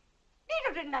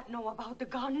did not know about the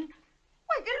gun.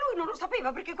 Why, che lui non lo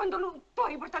sapeva perché quando tu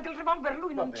hai portato il revolver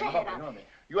lui non c'era.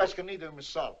 You ask Nito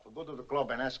himself. Go to the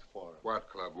club and ask for it. What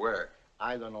club? Where?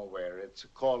 I don't know where. It's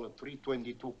called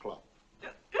 322 Club.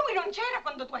 Lui non c'era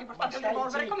quando tu hai portato il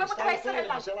revolver. Come poteva essere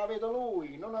là? Se la vedo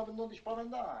lui, non ti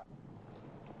spaventare.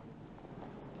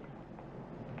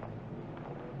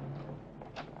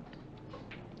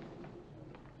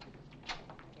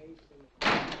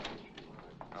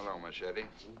 Hello, Machete.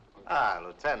 Ah,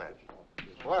 Lieutenant.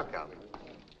 Welcome.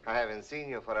 I haven't seen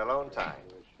you for a long time.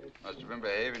 Must have been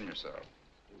behaving yourself.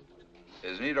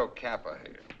 Is Nito Kappa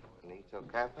here? Nito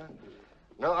Kappa?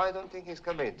 No, I don't think he's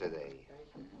come in today.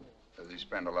 Does he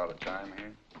spend a lot of time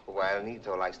here? Well,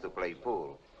 Nito likes to play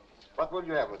pool. What will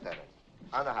you have, Lieutenant?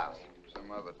 On the house.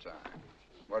 Some other time.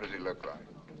 What does he look like?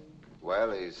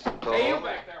 Well, he's tall. Hey, you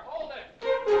back there, hold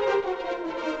it!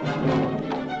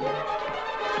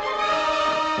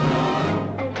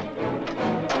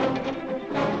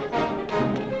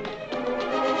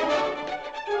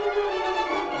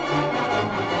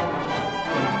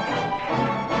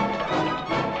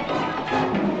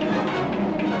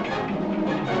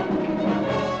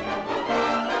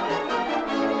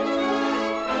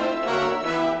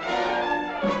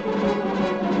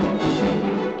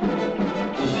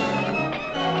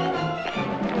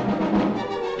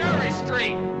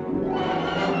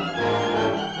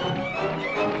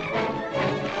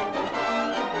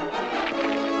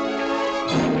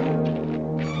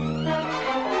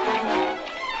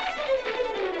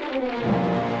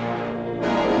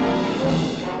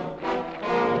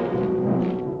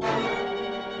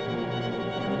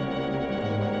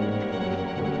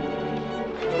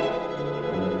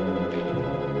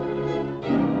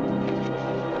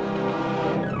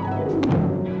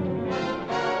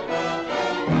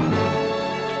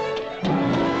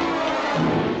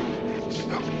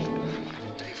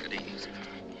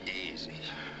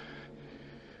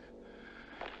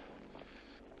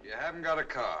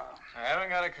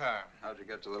 How'd you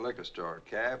get to the liquor store?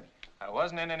 Cab? I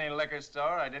wasn't in any liquor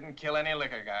store. I didn't kill any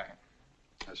liquor guy.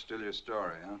 That's still your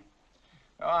story, huh?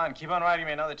 Go on, keep on writing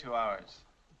me another 2 hours.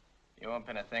 You won't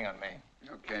pin a thing on me.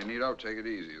 Okay, Nito, take it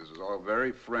easy. This is all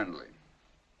very friendly.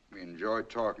 We enjoy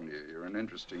talking to you. You're an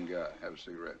interesting guy. Have a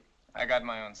cigarette. I got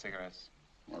my own cigarettes.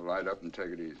 Well, light up and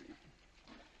take it easy.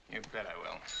 You bet I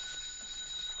will.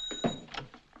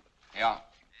 Yeah.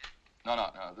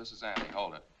 No, this is Andy.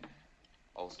 Hold it.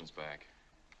 Olson's back.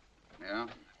 Yeah?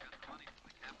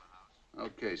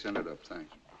 Okay, send it up,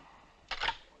 thanks.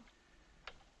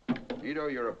 Nito,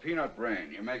 you're a peanut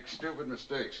brain. You make stupid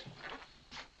mistakes.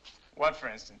 What, for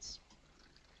instance?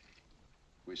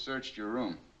 We searched your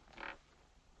room.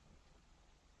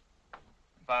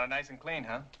 Found it nice and clean,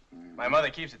 huh? My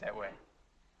mother keeps it that way.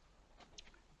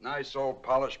 Nice old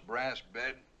polished brass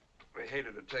bed. We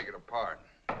hated to take it apart.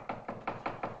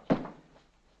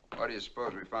 Why do you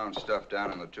suppose we found stuff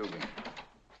down in the tubing?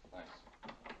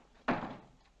 Thanks.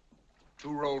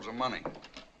 2 rolls of money.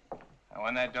 I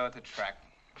won that dough at the track.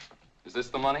 Is this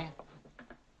the money?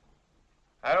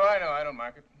 How do I know? I don't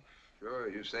market. Sure,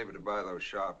 you save it to buy those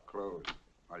sharp clothes,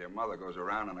 while your mother goes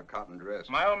around in a cotton dress.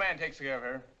 My old man takes care of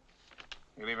her.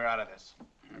 You leave her out of this.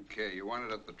 Okay, you won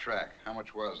it at the track. How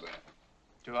much was that?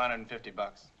 $250.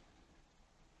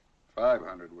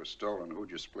 500 was stolen.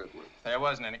 Who'd you split with? There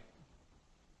wasn't any.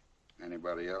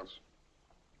 Anybody else?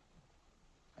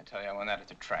 I tell you, I won that at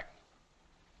the track.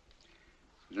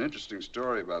 There's an interesting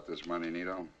story about this money,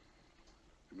 Nito.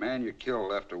 The man you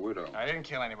killed left a widow. I didn't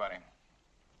kill anybody.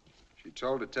 She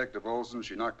told Detective Olson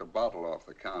she knocked a bottle off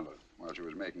the counter while she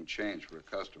was making change for a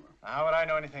customer. Now, how would I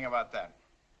know anything about that?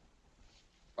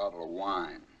 Bottle of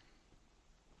wine.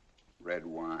 Red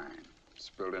wine.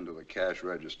 Spilled into the cash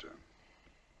register.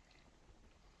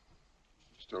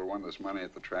 Still won this money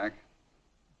at the track?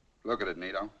 Look at it,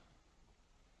 Nito.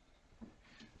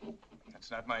 That's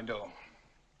not my dough.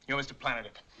 You must have planted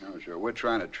it. No, sure. We're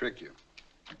trying to trick you.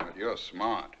 But you're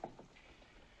smart. You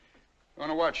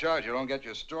want to watch out you don't get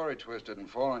your story twisted and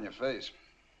fall on your face.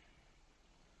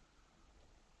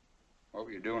 What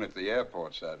were you doing at the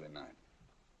airport Saturday night?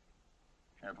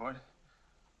 Airport?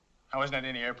 I wasn't at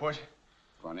any airport.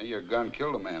 Funny, your gun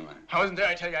killed a man there. I wasn't there,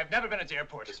 I tell you. I've never been at the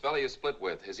airport. This fella you split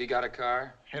with, has he got a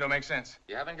car? It don't make sense.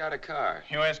 You haven't got a car.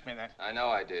 You asked me that. I know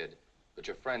I did. But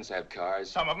your friends have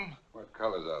cars. Some of them. What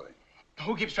colors are they?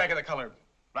 Who keeps track of the color?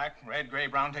 Black, red, gray,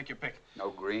 brown, take your pick. No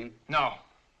green? No.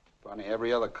 Funny,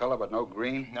 every other color but no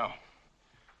green? No.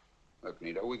 Look,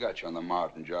 Nito, we got you on the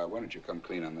Martin job. Why don't you come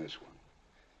clean on this one?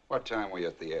 What time were you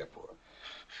at the airport?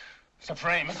 It's a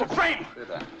frame. It's a frame! Sit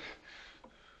down.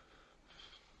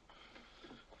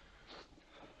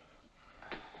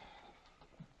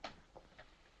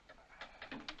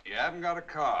 You haven't got a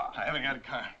car. I haven't got a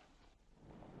car.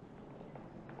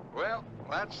 Well,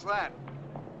 that's that.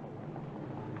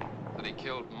 That he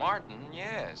killed Martin,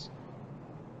 yes.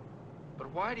 But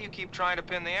why do you keep trying to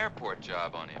pin the airport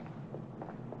job on him?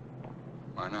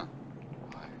 Why not?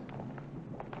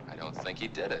 I don't think he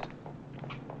did it.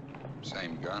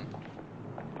 Same gun.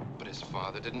 But his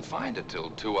father didn't find it till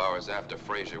 2 hours after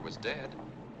Frazier was dead.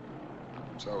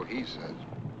 So he says.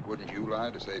 Wouldn't you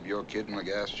lie to save your kid in the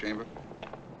gas chamber?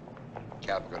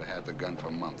 Cap could have had the gun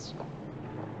for months.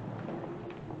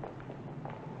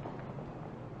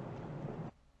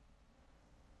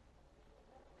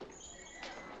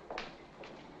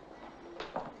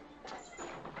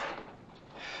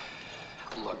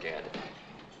 Look, Ed.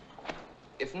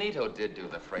 If Nito did do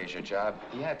the Frazier job,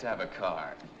 he had to have a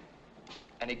car.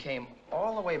 And he came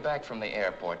all the way back from the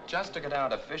airport just to go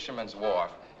down to Fisherman's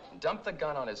Wharf and dump the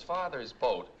gun on his father's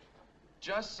boat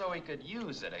just so he could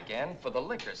use it again for the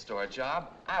liquor store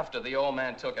job after the old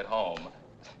man took it home.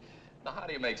 Now, how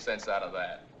do you make sense out of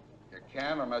that? You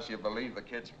can't unless you believe the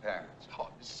kid's parents. Oh,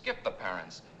 skip the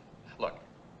parents. Look,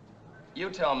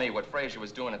 you tell me what Frazier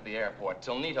was doing at the airport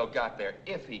till Nito got there,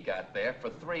 if he got there,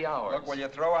 for 3 hours. Look, will you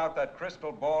throw out that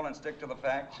crystal ball and stick to the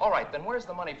facts? All right, then where's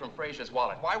the money from Frazier's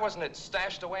wallet? Why wasn't it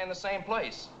stashed away in the same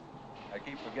place? I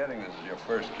keep forgetting this is your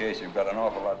first case. You've got an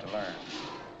awful lot to learn.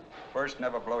 First,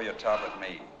 never blow your top at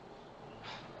me.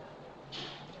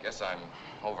 Guess I'm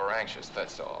over-anxious,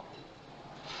 that's all.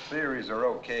 Theories are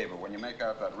okay, but when you make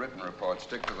out that written report,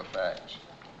 stick to the facts.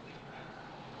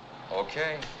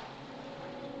 Okay.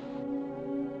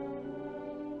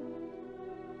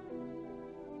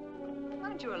 Why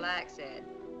don't you relax, Ed?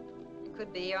 It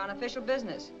could be here on official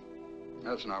business.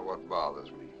 That's not what bothers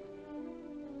me.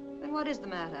 Then what is the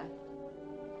matter?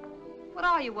 What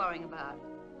are you worrying about?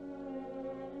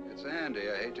 It's Andy.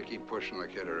 I hate to keep pushing the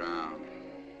kid around,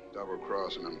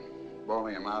 double-crossing him,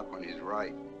 bawling him out when he's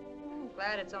right. I'm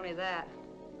glad it's only that.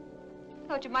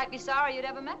 Thought you might be sorry you'd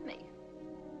ever met me.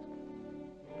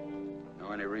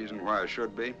 Know any reason why I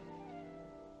should be?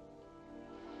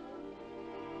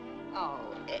 Oh,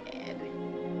 Ed.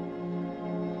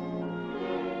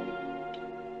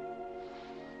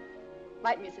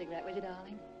 Light me a cigarette, will you,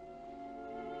 darling?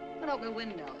 But open the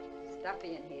window. It's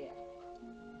stuffy in here.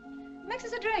 Mix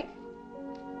us a drink.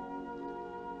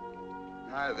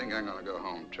 I think I'm gonna go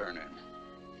home, turn in.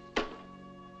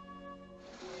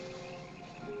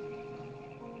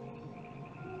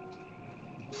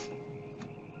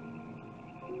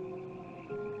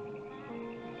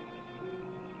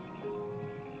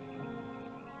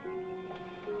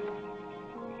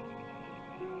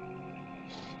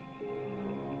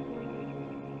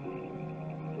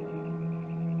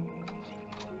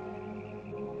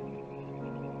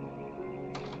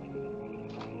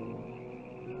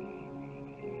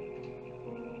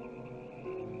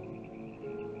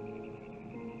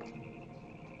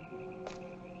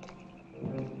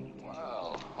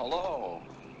 Hello.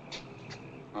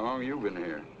 How long you been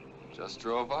here? Just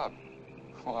drove up.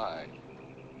 Why?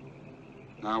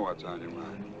 Now what's on your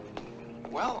mind?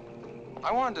 Well,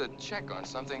 I wanted to check on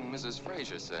something Mrs.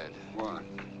 Fraser said. What?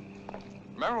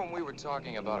 Remember when we were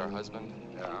talking about her husband?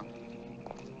 Yeah.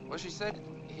 Well, she said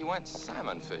he went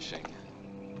salmon fishing.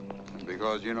 And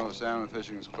because you know salmon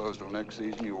fishing is closed till next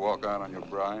season, you walk out on your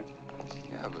bride?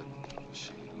 Yeah, but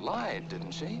she lied,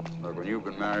 didn't she? Look, when you've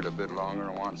been married a bit longer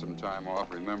and want some time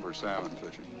off, remember salmon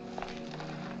fishing.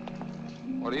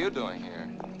 What are you doing here?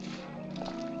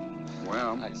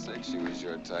 Well, I said she was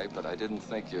your type, but I didn't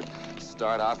think you'd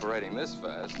start operating this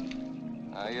fast.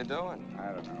 How you doing?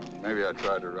 I don't know. Maybe I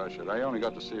tried to rush it. I only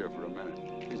got to see her for a minute.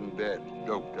 She's in bed,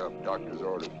 doped up, doctor's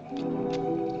orders.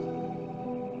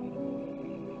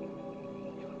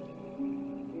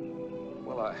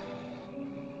 Well, I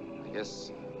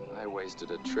guess I wasted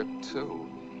a trip, too.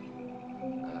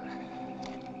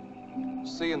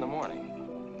 See you in the morning.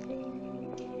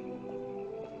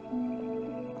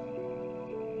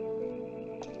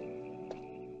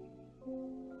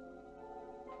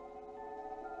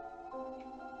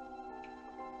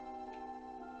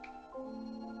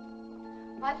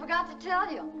 I forgot to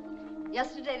tell you.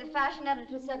 Yesterday, the fashion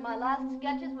editor said my last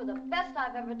sketches were the best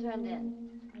I've ever turned in.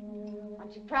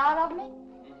 Aren't you proud of me?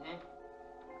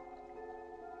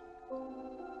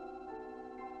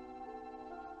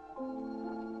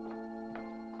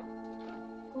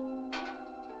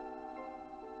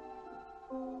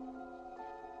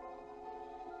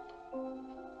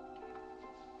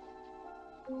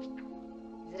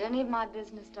 Is it any of my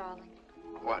business, darling?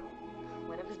 What?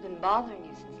 Whatever's been bothering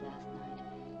you since last night.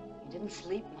 You didn't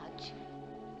sleep much.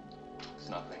 It's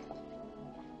nothing.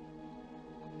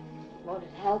 Won't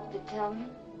it help to tell me?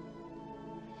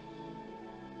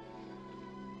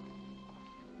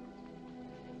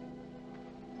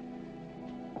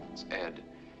 It's Ed.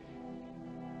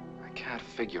 I can't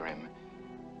figure him.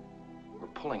 We're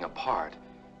pulling apart.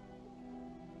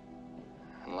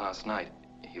 And last night,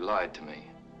 he lied to me.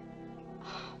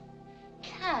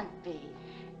 Can't be.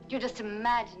 You're just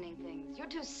imagining things. You're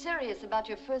too serious about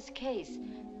your first case.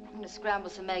 I'm going to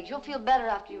scramble some eggs. You'll feel better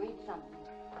after you eat something.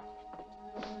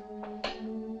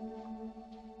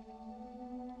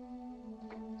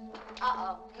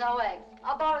 Uh-oh, no eggs.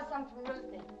 I'll borrow some from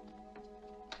Ruthie.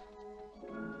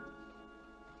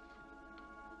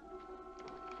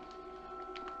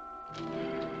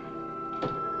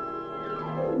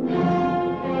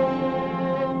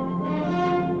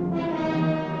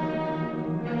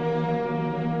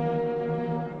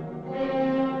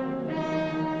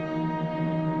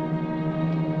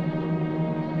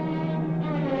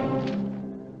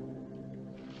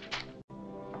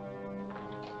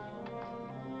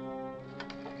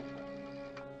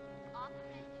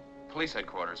 Police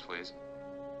headquarters, please.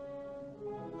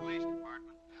 Police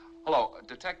department. Hello,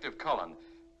 Detective Cullen.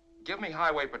 Give me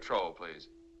Highway Patrol, please.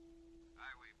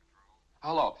 Highway Patrol.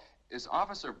 Hello, is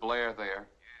Officer Blair there?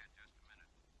 Yeah, just a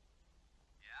minute.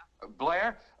 Yeah?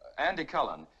 Blair? Andy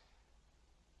Cullen.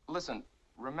 Listen,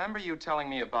 remember you telling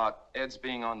me about Ed's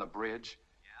being on the bridge?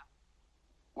 Yeah?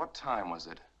 What time was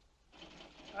it?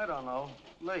 I don't know.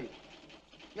 Late.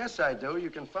 Yes, I do.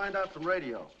 You can find out from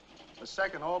radio. The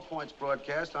second All Points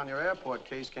broadcast on your airport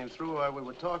case came through while we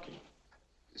were talking.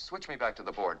 Switch me back to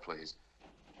the board, please.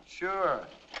 Sure.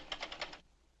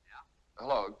 Yeah?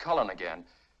 Hello, Cullen again.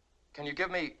 Can you give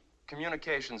me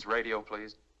communications radio,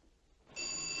 please?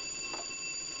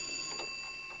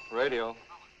 Radio.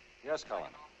 Yes,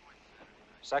 Cullen.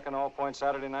 Second All Point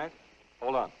Saturday night?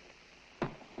 Hold on.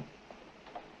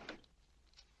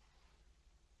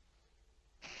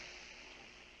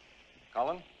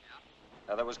 Cullen? Yeah?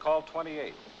 That was call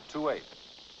 28, 28.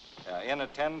 In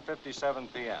at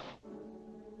 10:57 p.m.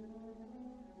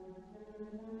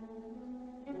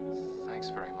 Thanks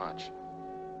very much.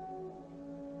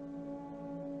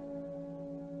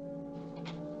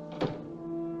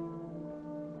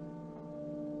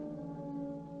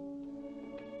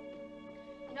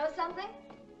 You know something?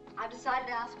 I've decided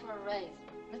to ask for a raise.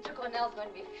 Mr. Cornell's going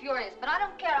to be furious, but I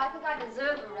don't care. I think I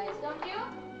deserve a raise, don't you?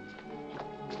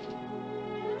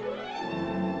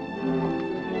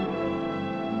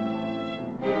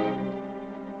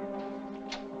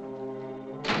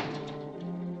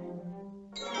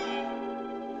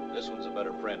 This one's a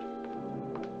better print.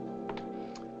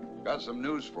 Got some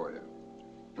news for you.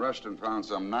 Rustin found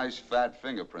some nice fat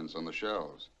fingerprints on the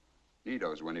shelves.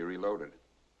 Nito's when he reloaded.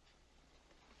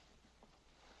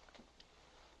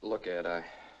 Look, Ed, I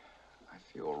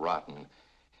feel rotten.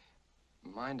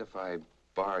 Mind if I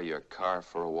borrow your car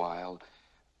for a while?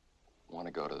 Want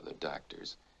to go to the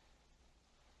doctor's.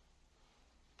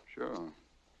 Sure.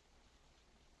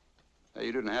 Hey,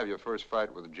 you didn't have your first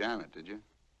fight with Janet, did you?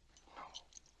 No.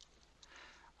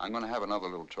 I'm going to have another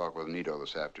little talk with Nito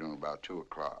this afternoon about 2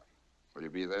 o'clock. Will you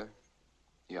be there?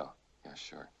 Yeah,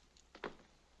 sure.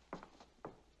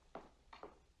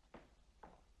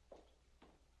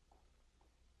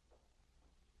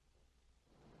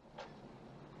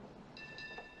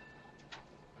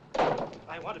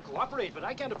 I want to cooperate, but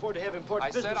I can't afford to have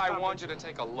important business. I said I want you to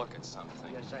take a look at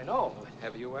something. Yes, I know.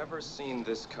 Have you ever seen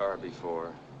this car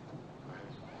before?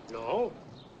 No.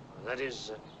 That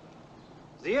is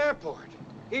the airport.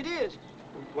 It is.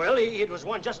 Well, it was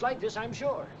one just like this, I'm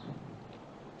sure.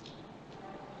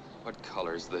 What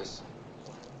color's this?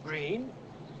 Green.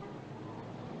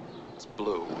 It's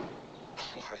blue.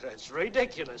 Why, that's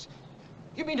ridiculous.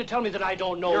 You mean to tell me that I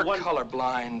don't know You're one...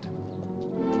 colorblind.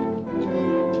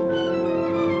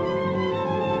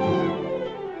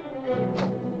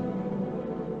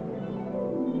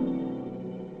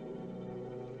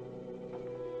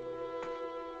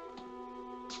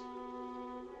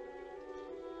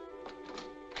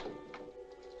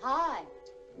 Hi.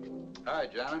 Hi,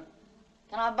 Janet.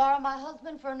 Can I borrow my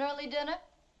husband for an early dinner?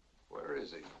 Where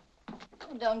is he?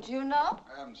 Oh, don't you know?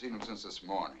 I haven't seen him since this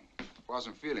morning.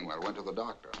 Wasn't feeling well. Went to the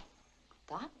doctor.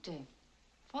 Doctor?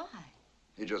 Why?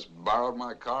 He just borrowed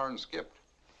my car and skipped.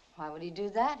 Why would he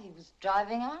do that? He was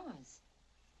driving ours.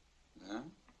 Yeah?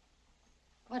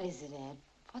 What is it, Ed?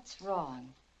 What's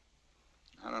wrong?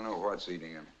 I don't know what's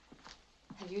eating him.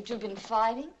 Have you two been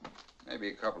fighting? Maybe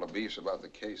a couple of beefs about the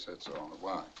case, that's all.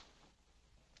 Why?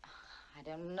 I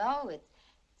don't know.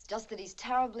 It's just that he's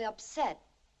terribly upset.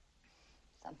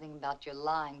 Something about your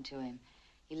lying to him.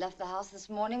 He left the house this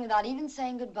morning without even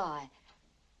saying goodbye.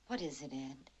 What is it,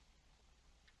 Ed?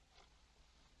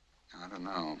 I don't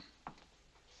know.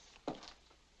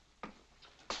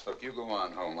 Look, you go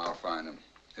on home. I'll find him.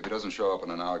 If he doesn't show up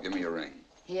in an hour, give me a ring.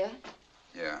 Here?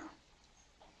 Yeah.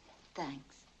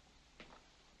 Thanks.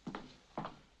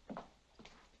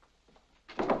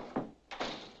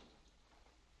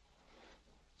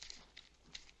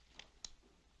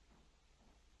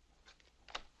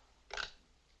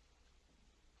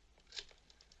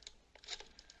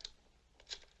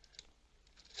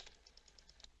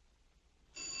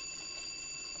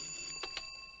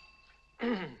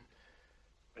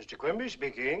 Mr. Quimby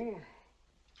speaking.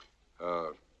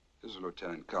 This is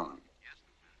Lieutenant Cullen.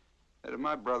 Yes. Did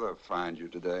my brother find you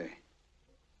today?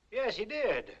 Yes, he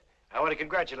did. I want to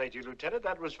congratulate you, Lieutenant.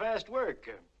 That was fast work.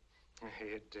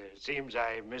 It seems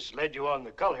I misled you on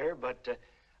the color, but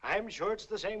I'm sure it's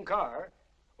the same car,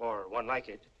 or one like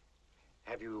it.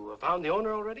 Have you found the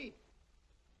owner already?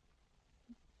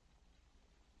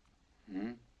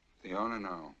 Hmm? The owner?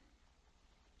 No.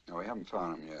 No, we haven't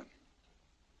found him yet.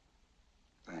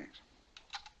 Thanks.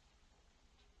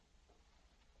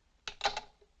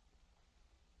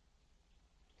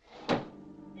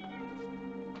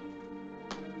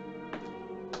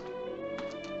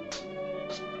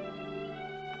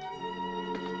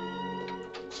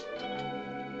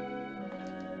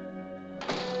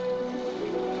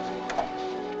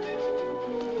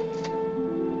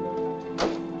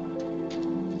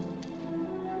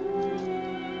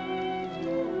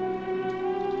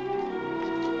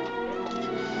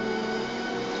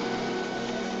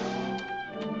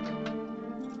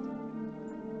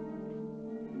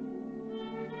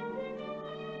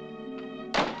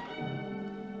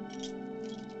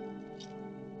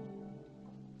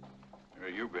 Where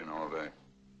you been all day?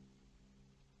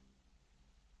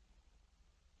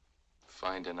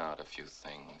 Finding out a few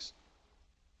things.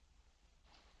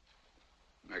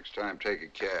 Next time, take a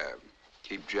cab.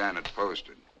 Keep Janet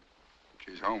posted.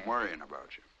 She's home worrying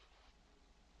about you.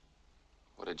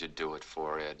 What did you do it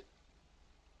for, Ed?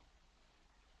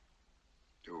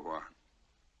 Do what?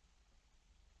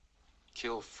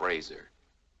 Kill Fraser.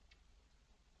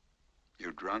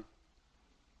 You drunk?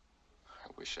 I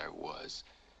wish I was.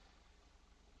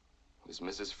 It was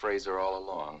Mrs. Fraser all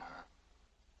along, huh?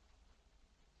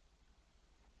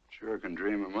 Sure can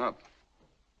dream him up.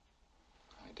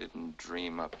 I didn't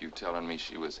dream up you telling me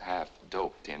she was half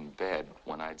doped in bed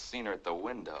when I'd seen her at the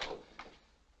window.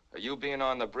 Or you being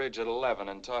on the bridge at 11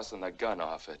 and tossing the gun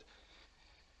off it.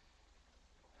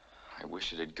 I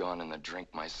wish it had gone in the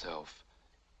drink myself.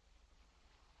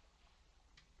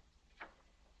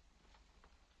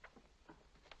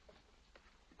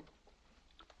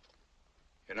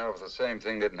 You know, if the same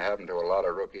thing didn't happen to a lot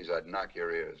of rookies, I'd knock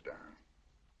your ears down.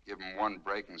 Give them one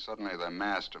break and suddenly they're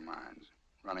masterminds,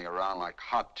 running around like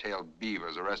hot-tailed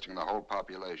beavers, arresting the whole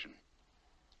population.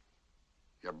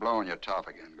 You're blowing your top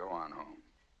again. Go on home.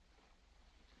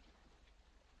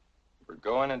 We're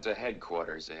going into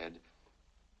headquarters, Ed.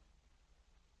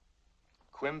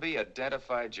 Quimby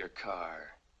identified your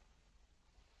car.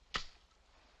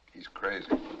 He's crazy.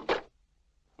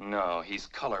 No, he's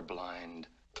colorblind.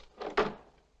 Well,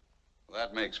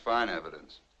 that makes fine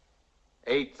evidence.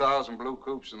 8,000 blue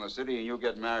coupes in the city, and you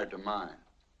get married to mine.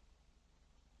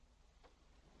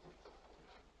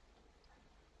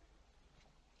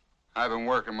 I've been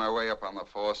working my way up on the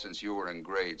force since you were in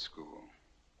grade school.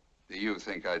 Do you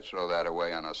think I'd throw that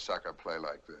away on a sucker play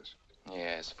like this?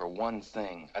 Yes, for one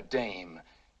thing, a dame.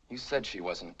 You said she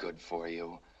wasn't good for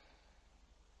you.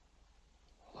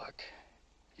 Look,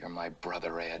 you're my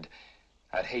brother, Ed.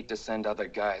 I'd hate to send other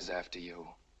guys after you.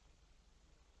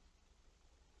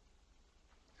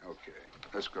 Okay,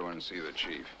 let's go in and see the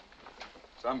chief.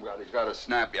 Somebody's got to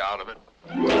snap you out of it.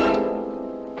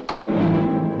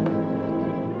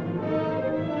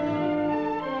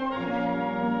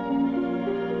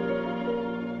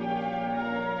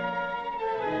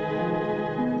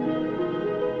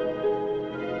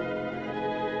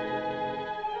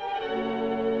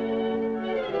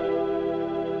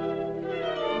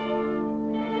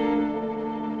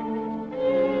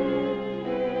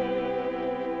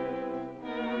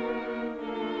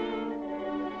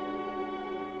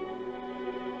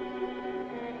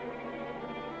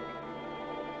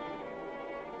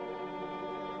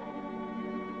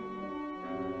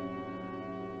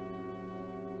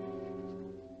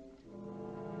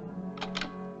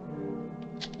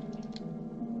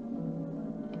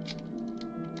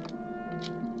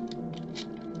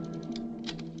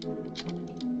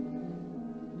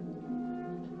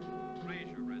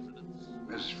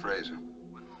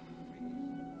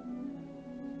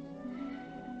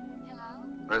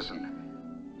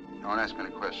 Listen, don't ask me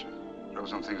any questions. Throw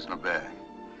some things in a bag.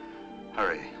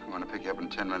 Hurry. I'm going to pick you up in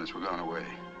 10 minutes. We're going away.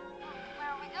 Where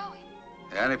are we going?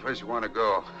 Any place you want to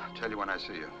go. I'll tell you when I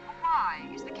see you. Why?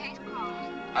 Is the case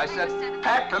closed? I said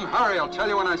pack and hurry. I'll tell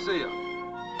you when I see you.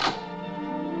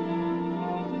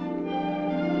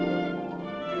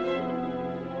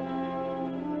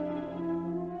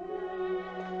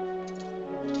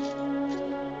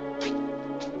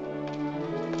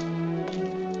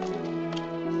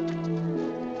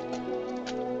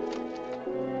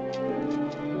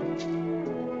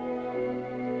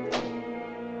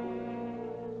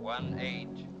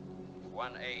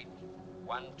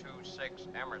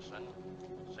 Emerson,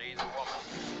 see the woman.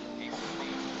 Keep the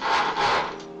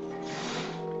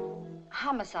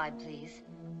Homicide, please.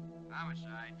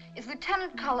 Homicide. Is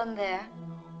Lieutenant Cullen there?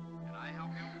 Can I help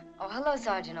you? Oh, hello,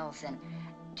 Sergeant Olson.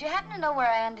 Do you happen to know where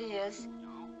Andy is?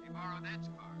 No, he borrowed Ed's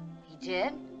car. He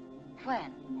did?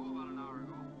 When? Oh, about an hour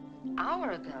ago.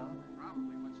 Hour ago?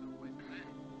 Probably went someplace with Ed.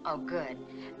 Oh, good.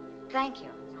 Thank you.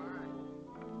 It's all right.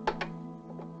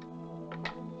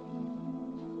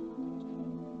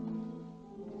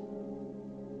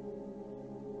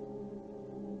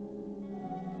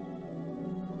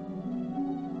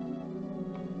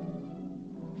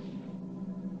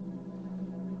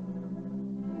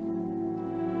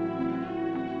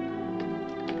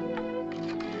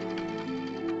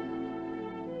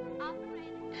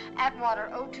 Atwater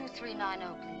 02390,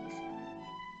 please.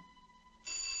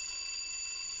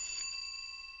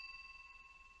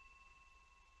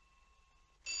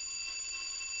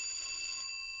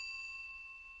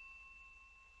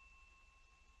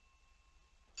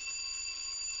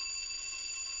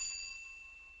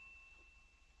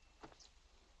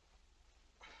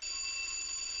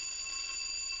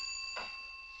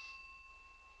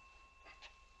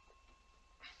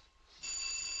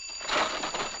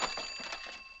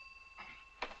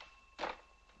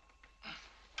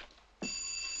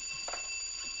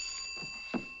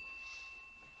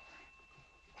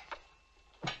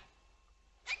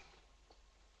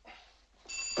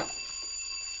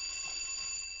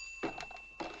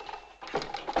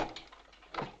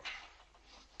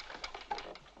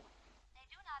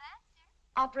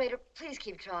 Operator, please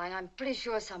keep trying. I'm pretty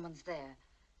sure someone's there.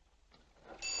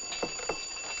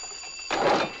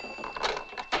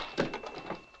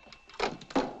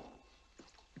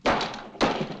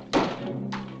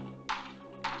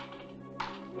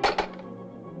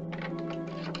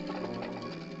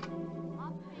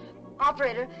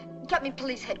 Operator, get me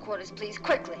police headquarters, please,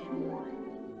 quickly.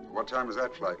 What time does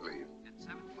that flight leave? At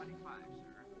 7:25,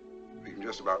 sir. We can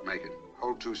just about make it.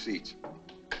 Hold 2 seats.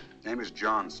 Name is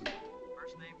Johnson.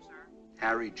 First name, sir?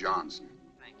 Harry Johnson.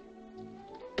 Thank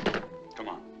you. Come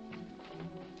on.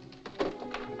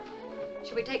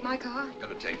 Should we take my car?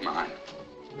 Gotta take mine.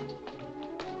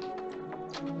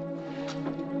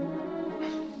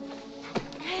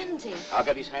 Andy. I'll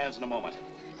get his hands in a moment.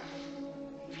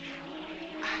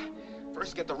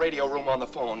 First, get the radio room on the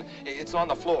phone. It's on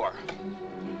the floor.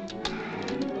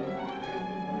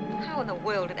 How in the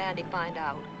world did Andy find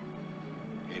out?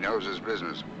 He knows his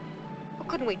business. Well,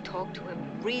 couldn't we talk to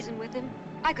him, reason with him?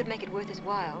 I could make it worth his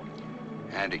while.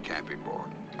 Andy can't be bought.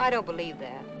 I don't believe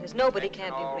that. There's nobody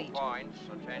can't be all reached. points.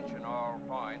 Attention all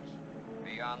points.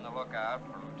 Be on the lookout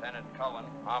for Lieutenant Cullen,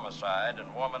 homicide,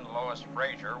 and woman Lois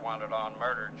Frazier wanted on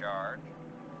murder charge.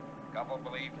 Couple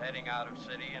believed heading out of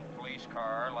city in police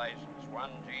car, license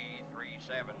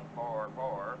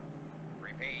 1G3744.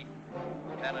 Repeat.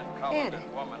 Lieutenant Cullen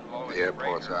and woman Lois The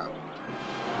airport's Frazier. out.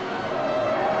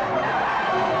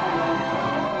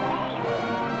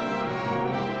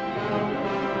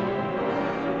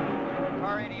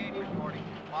 Car 88 reporting.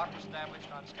 Lock established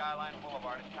on Skyline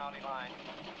Boulevard at County Line.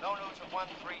 No news of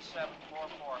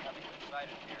 13744 having been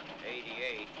sighted here.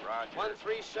 88, roger.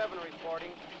 137 reporting.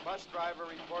 Bus driver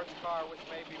reports car which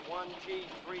may be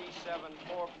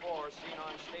 1G3744 seen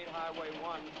on State Highway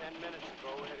 1 10 minutes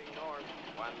ago heading north.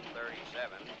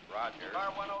 137, roger. Car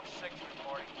 106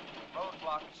 reporting.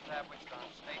 Roadblock established on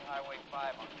State Highway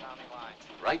 5 on County Line.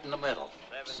 Right in the middle.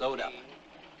 Sewed up.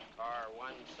 Car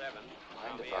 17.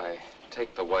 Mind if I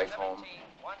take the wife home?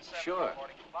 Sure.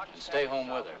 And stay home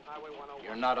with her.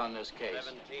 You're not on this case.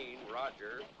 17,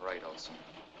 roger. Right, Olson.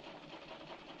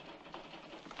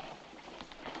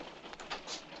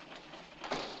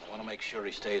 I want to make sure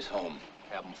he stays home.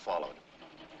 Have him followed.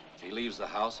 If he leaves the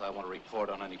house, I want to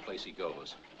report on any place he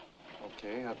goes.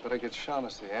 Okay, I'd better get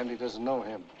Shaughnessy. Andy doesn't know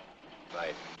him.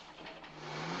 Right.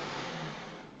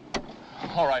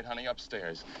 All right, honey,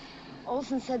 upstairs.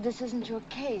 Olson said this isn't your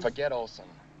case. Forget Olson.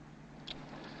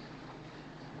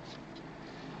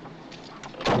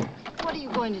 What are you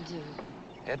going to do?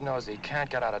 Ed knows he can't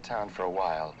get out of town for a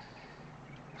while.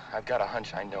 I've got a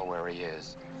hunch I know where he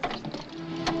is.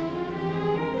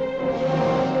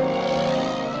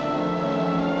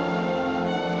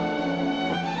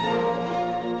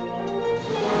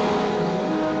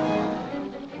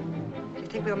 You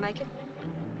think we'll make it?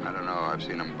 I don't know. I've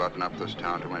seen him button up this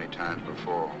town too many times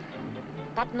before.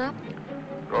 Button up?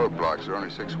 Roadblocks are only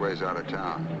 6 ways out of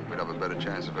town. We'd have a better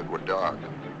chance if it were dark.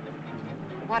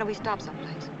 Why don't we stop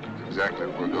someplace? Exactly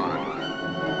what we're going to do.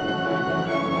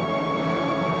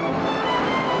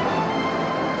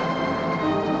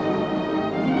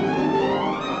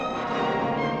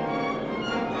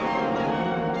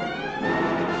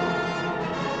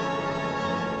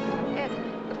 Ed,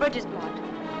 the bridge is blocked.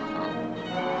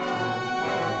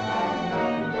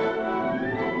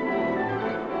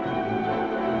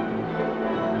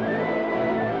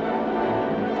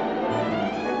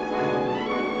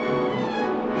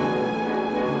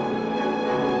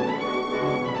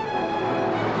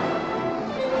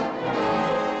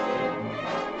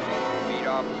 Meet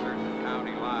officers at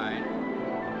County Line.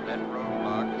 That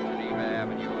roadblock at Geneva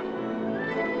Avenue and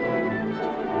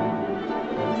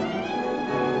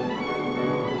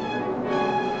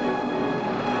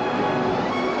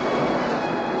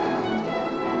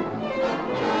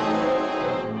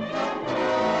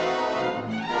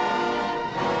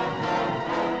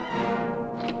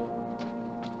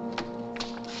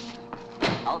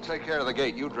I'll take care of the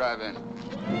gate. You drive in.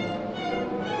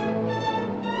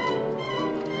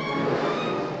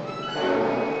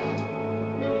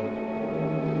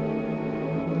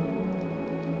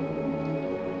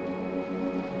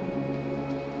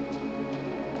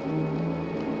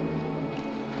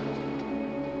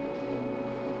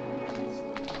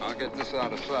 I'll get this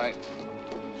out of sight.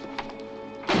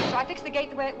 Shall I fix the gate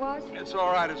the way it was? It's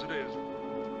all right as it is.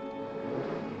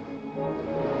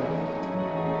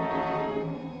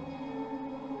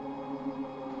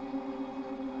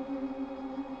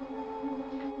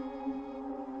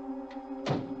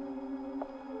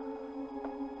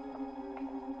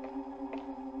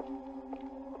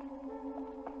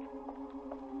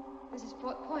 This is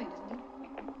Fort Point, isn't it?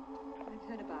 I've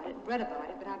heard about it, read about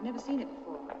it, but I've never seen it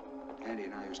before. Andy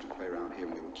and I used to play around here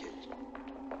when we were kids.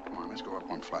 Come on, let's go up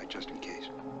one flight just in case.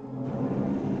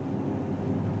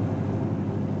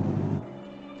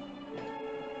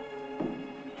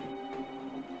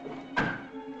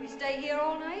 We stay here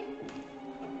all night?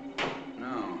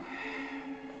 No.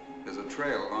 There's a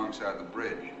trail alongside the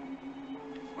bridge.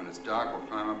 When it's dark, we'll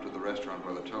climb up to the restaurant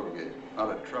by the toll gate. A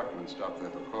lot of truckmen stop there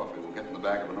for coffee. We'll get in the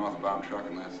back of a northbound truck,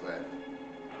 and that's that.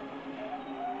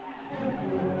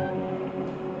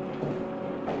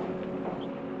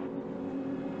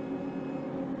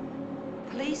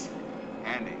 Police?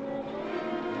 Andy.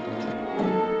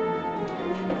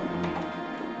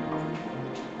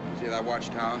 See that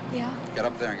watchtower? Yeah. Get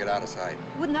up there and get out of sight.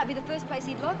 Wouldn't that be the first place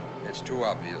he'd look? It's too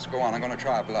obvious. Go on, I'm going to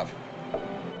try a bluff.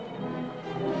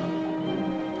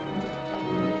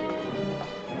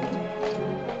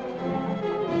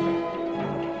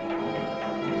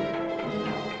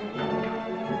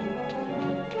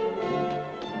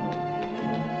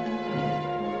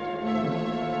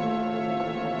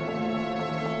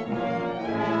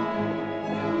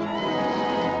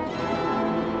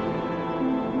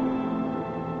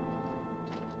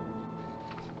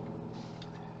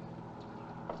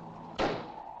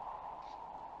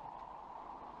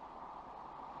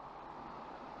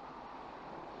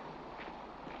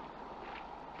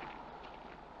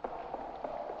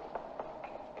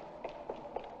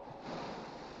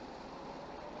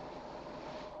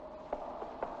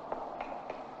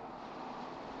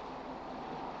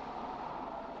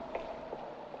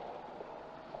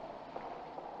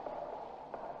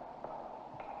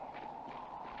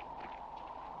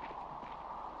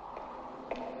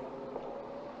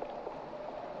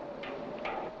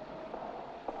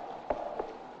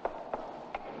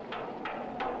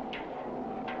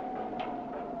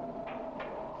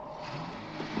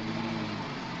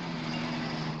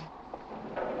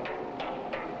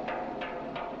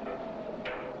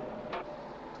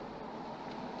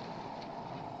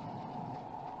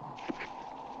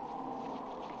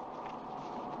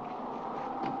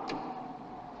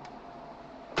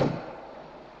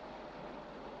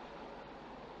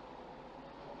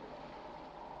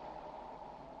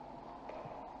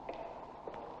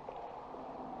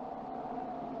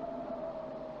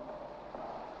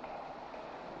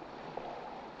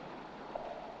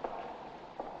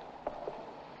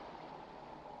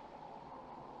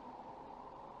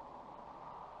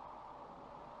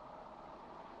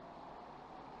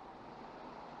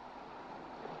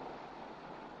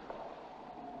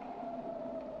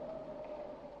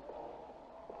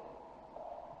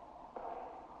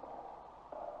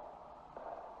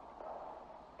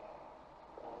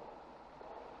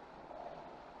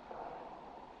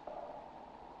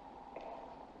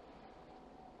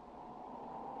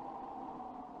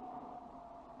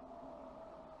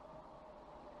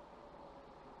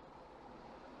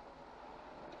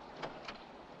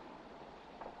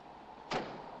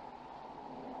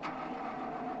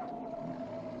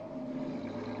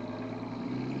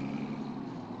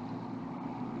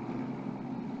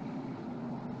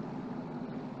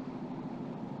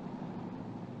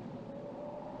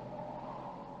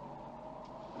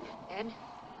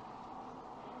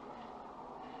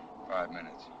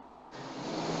 minutes.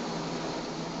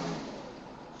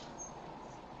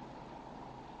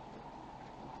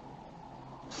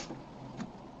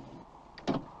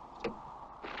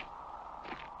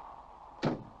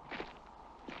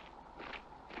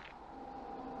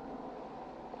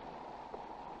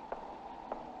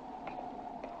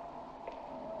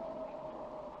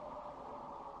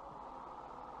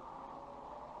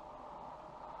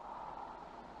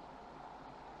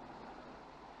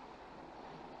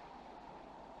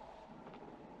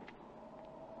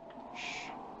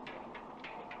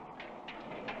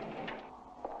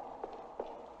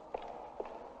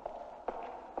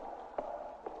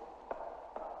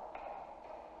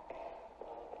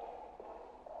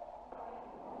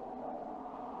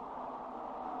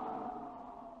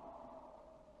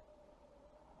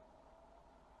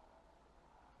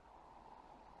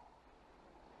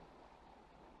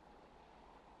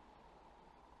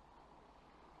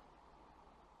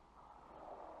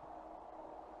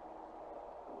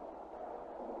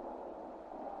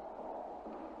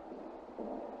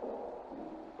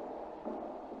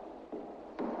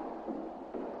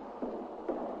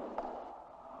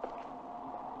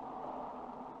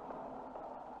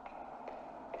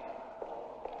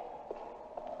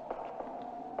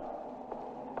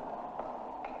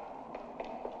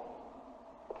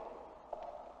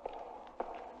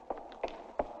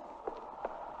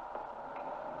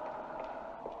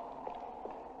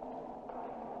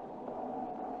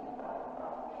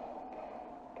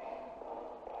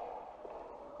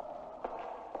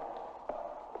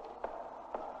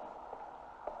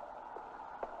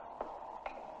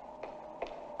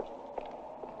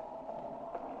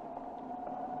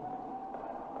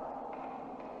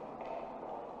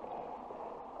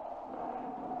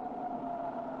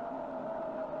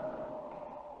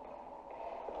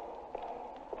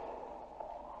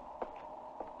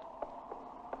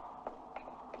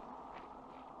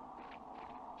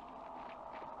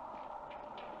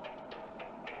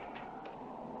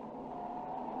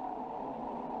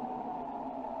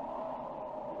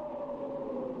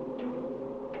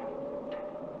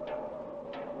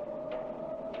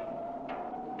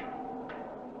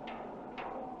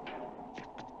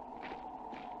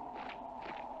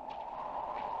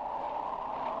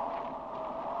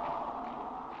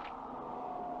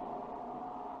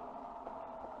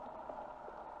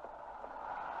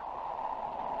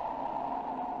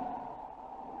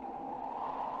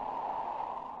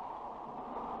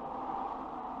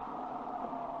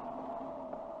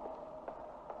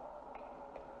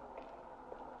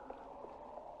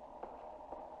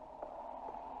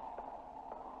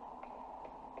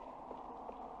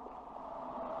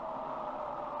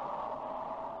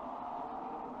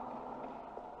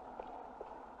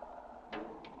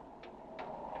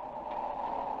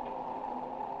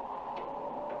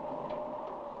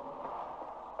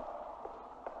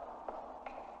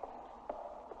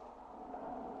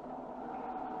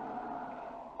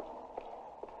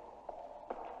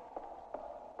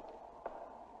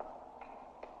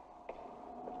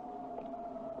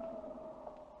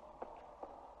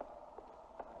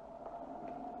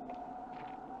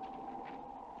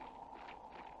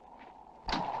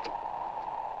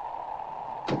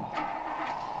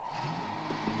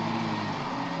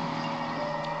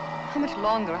 How much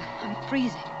longer? I'm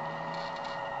freezing.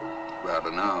 About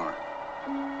an hour.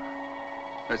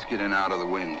 Let's get in out of the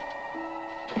wind.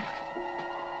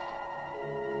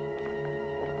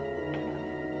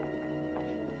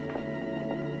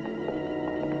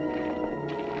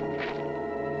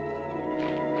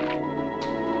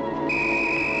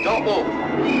 Don't move.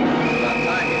 About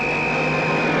time you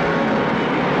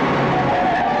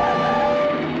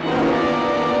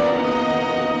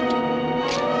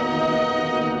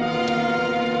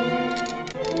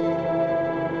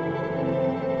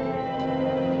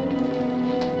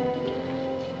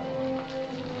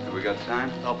Have we got time?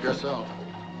 Help yourself.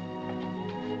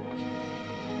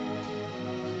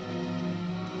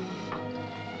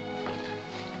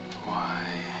 Why?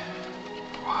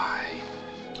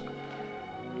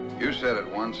 You said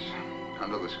it once,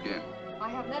 under the skin. I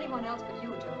haven't anyone else but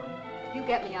you, John. You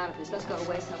get me out of this. Let's go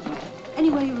away somewhere.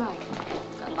 Anywhere you like.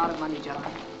 Got a lot of money, John.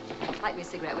 Light me a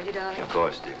cigarette, will you, darling? Of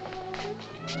course, dear.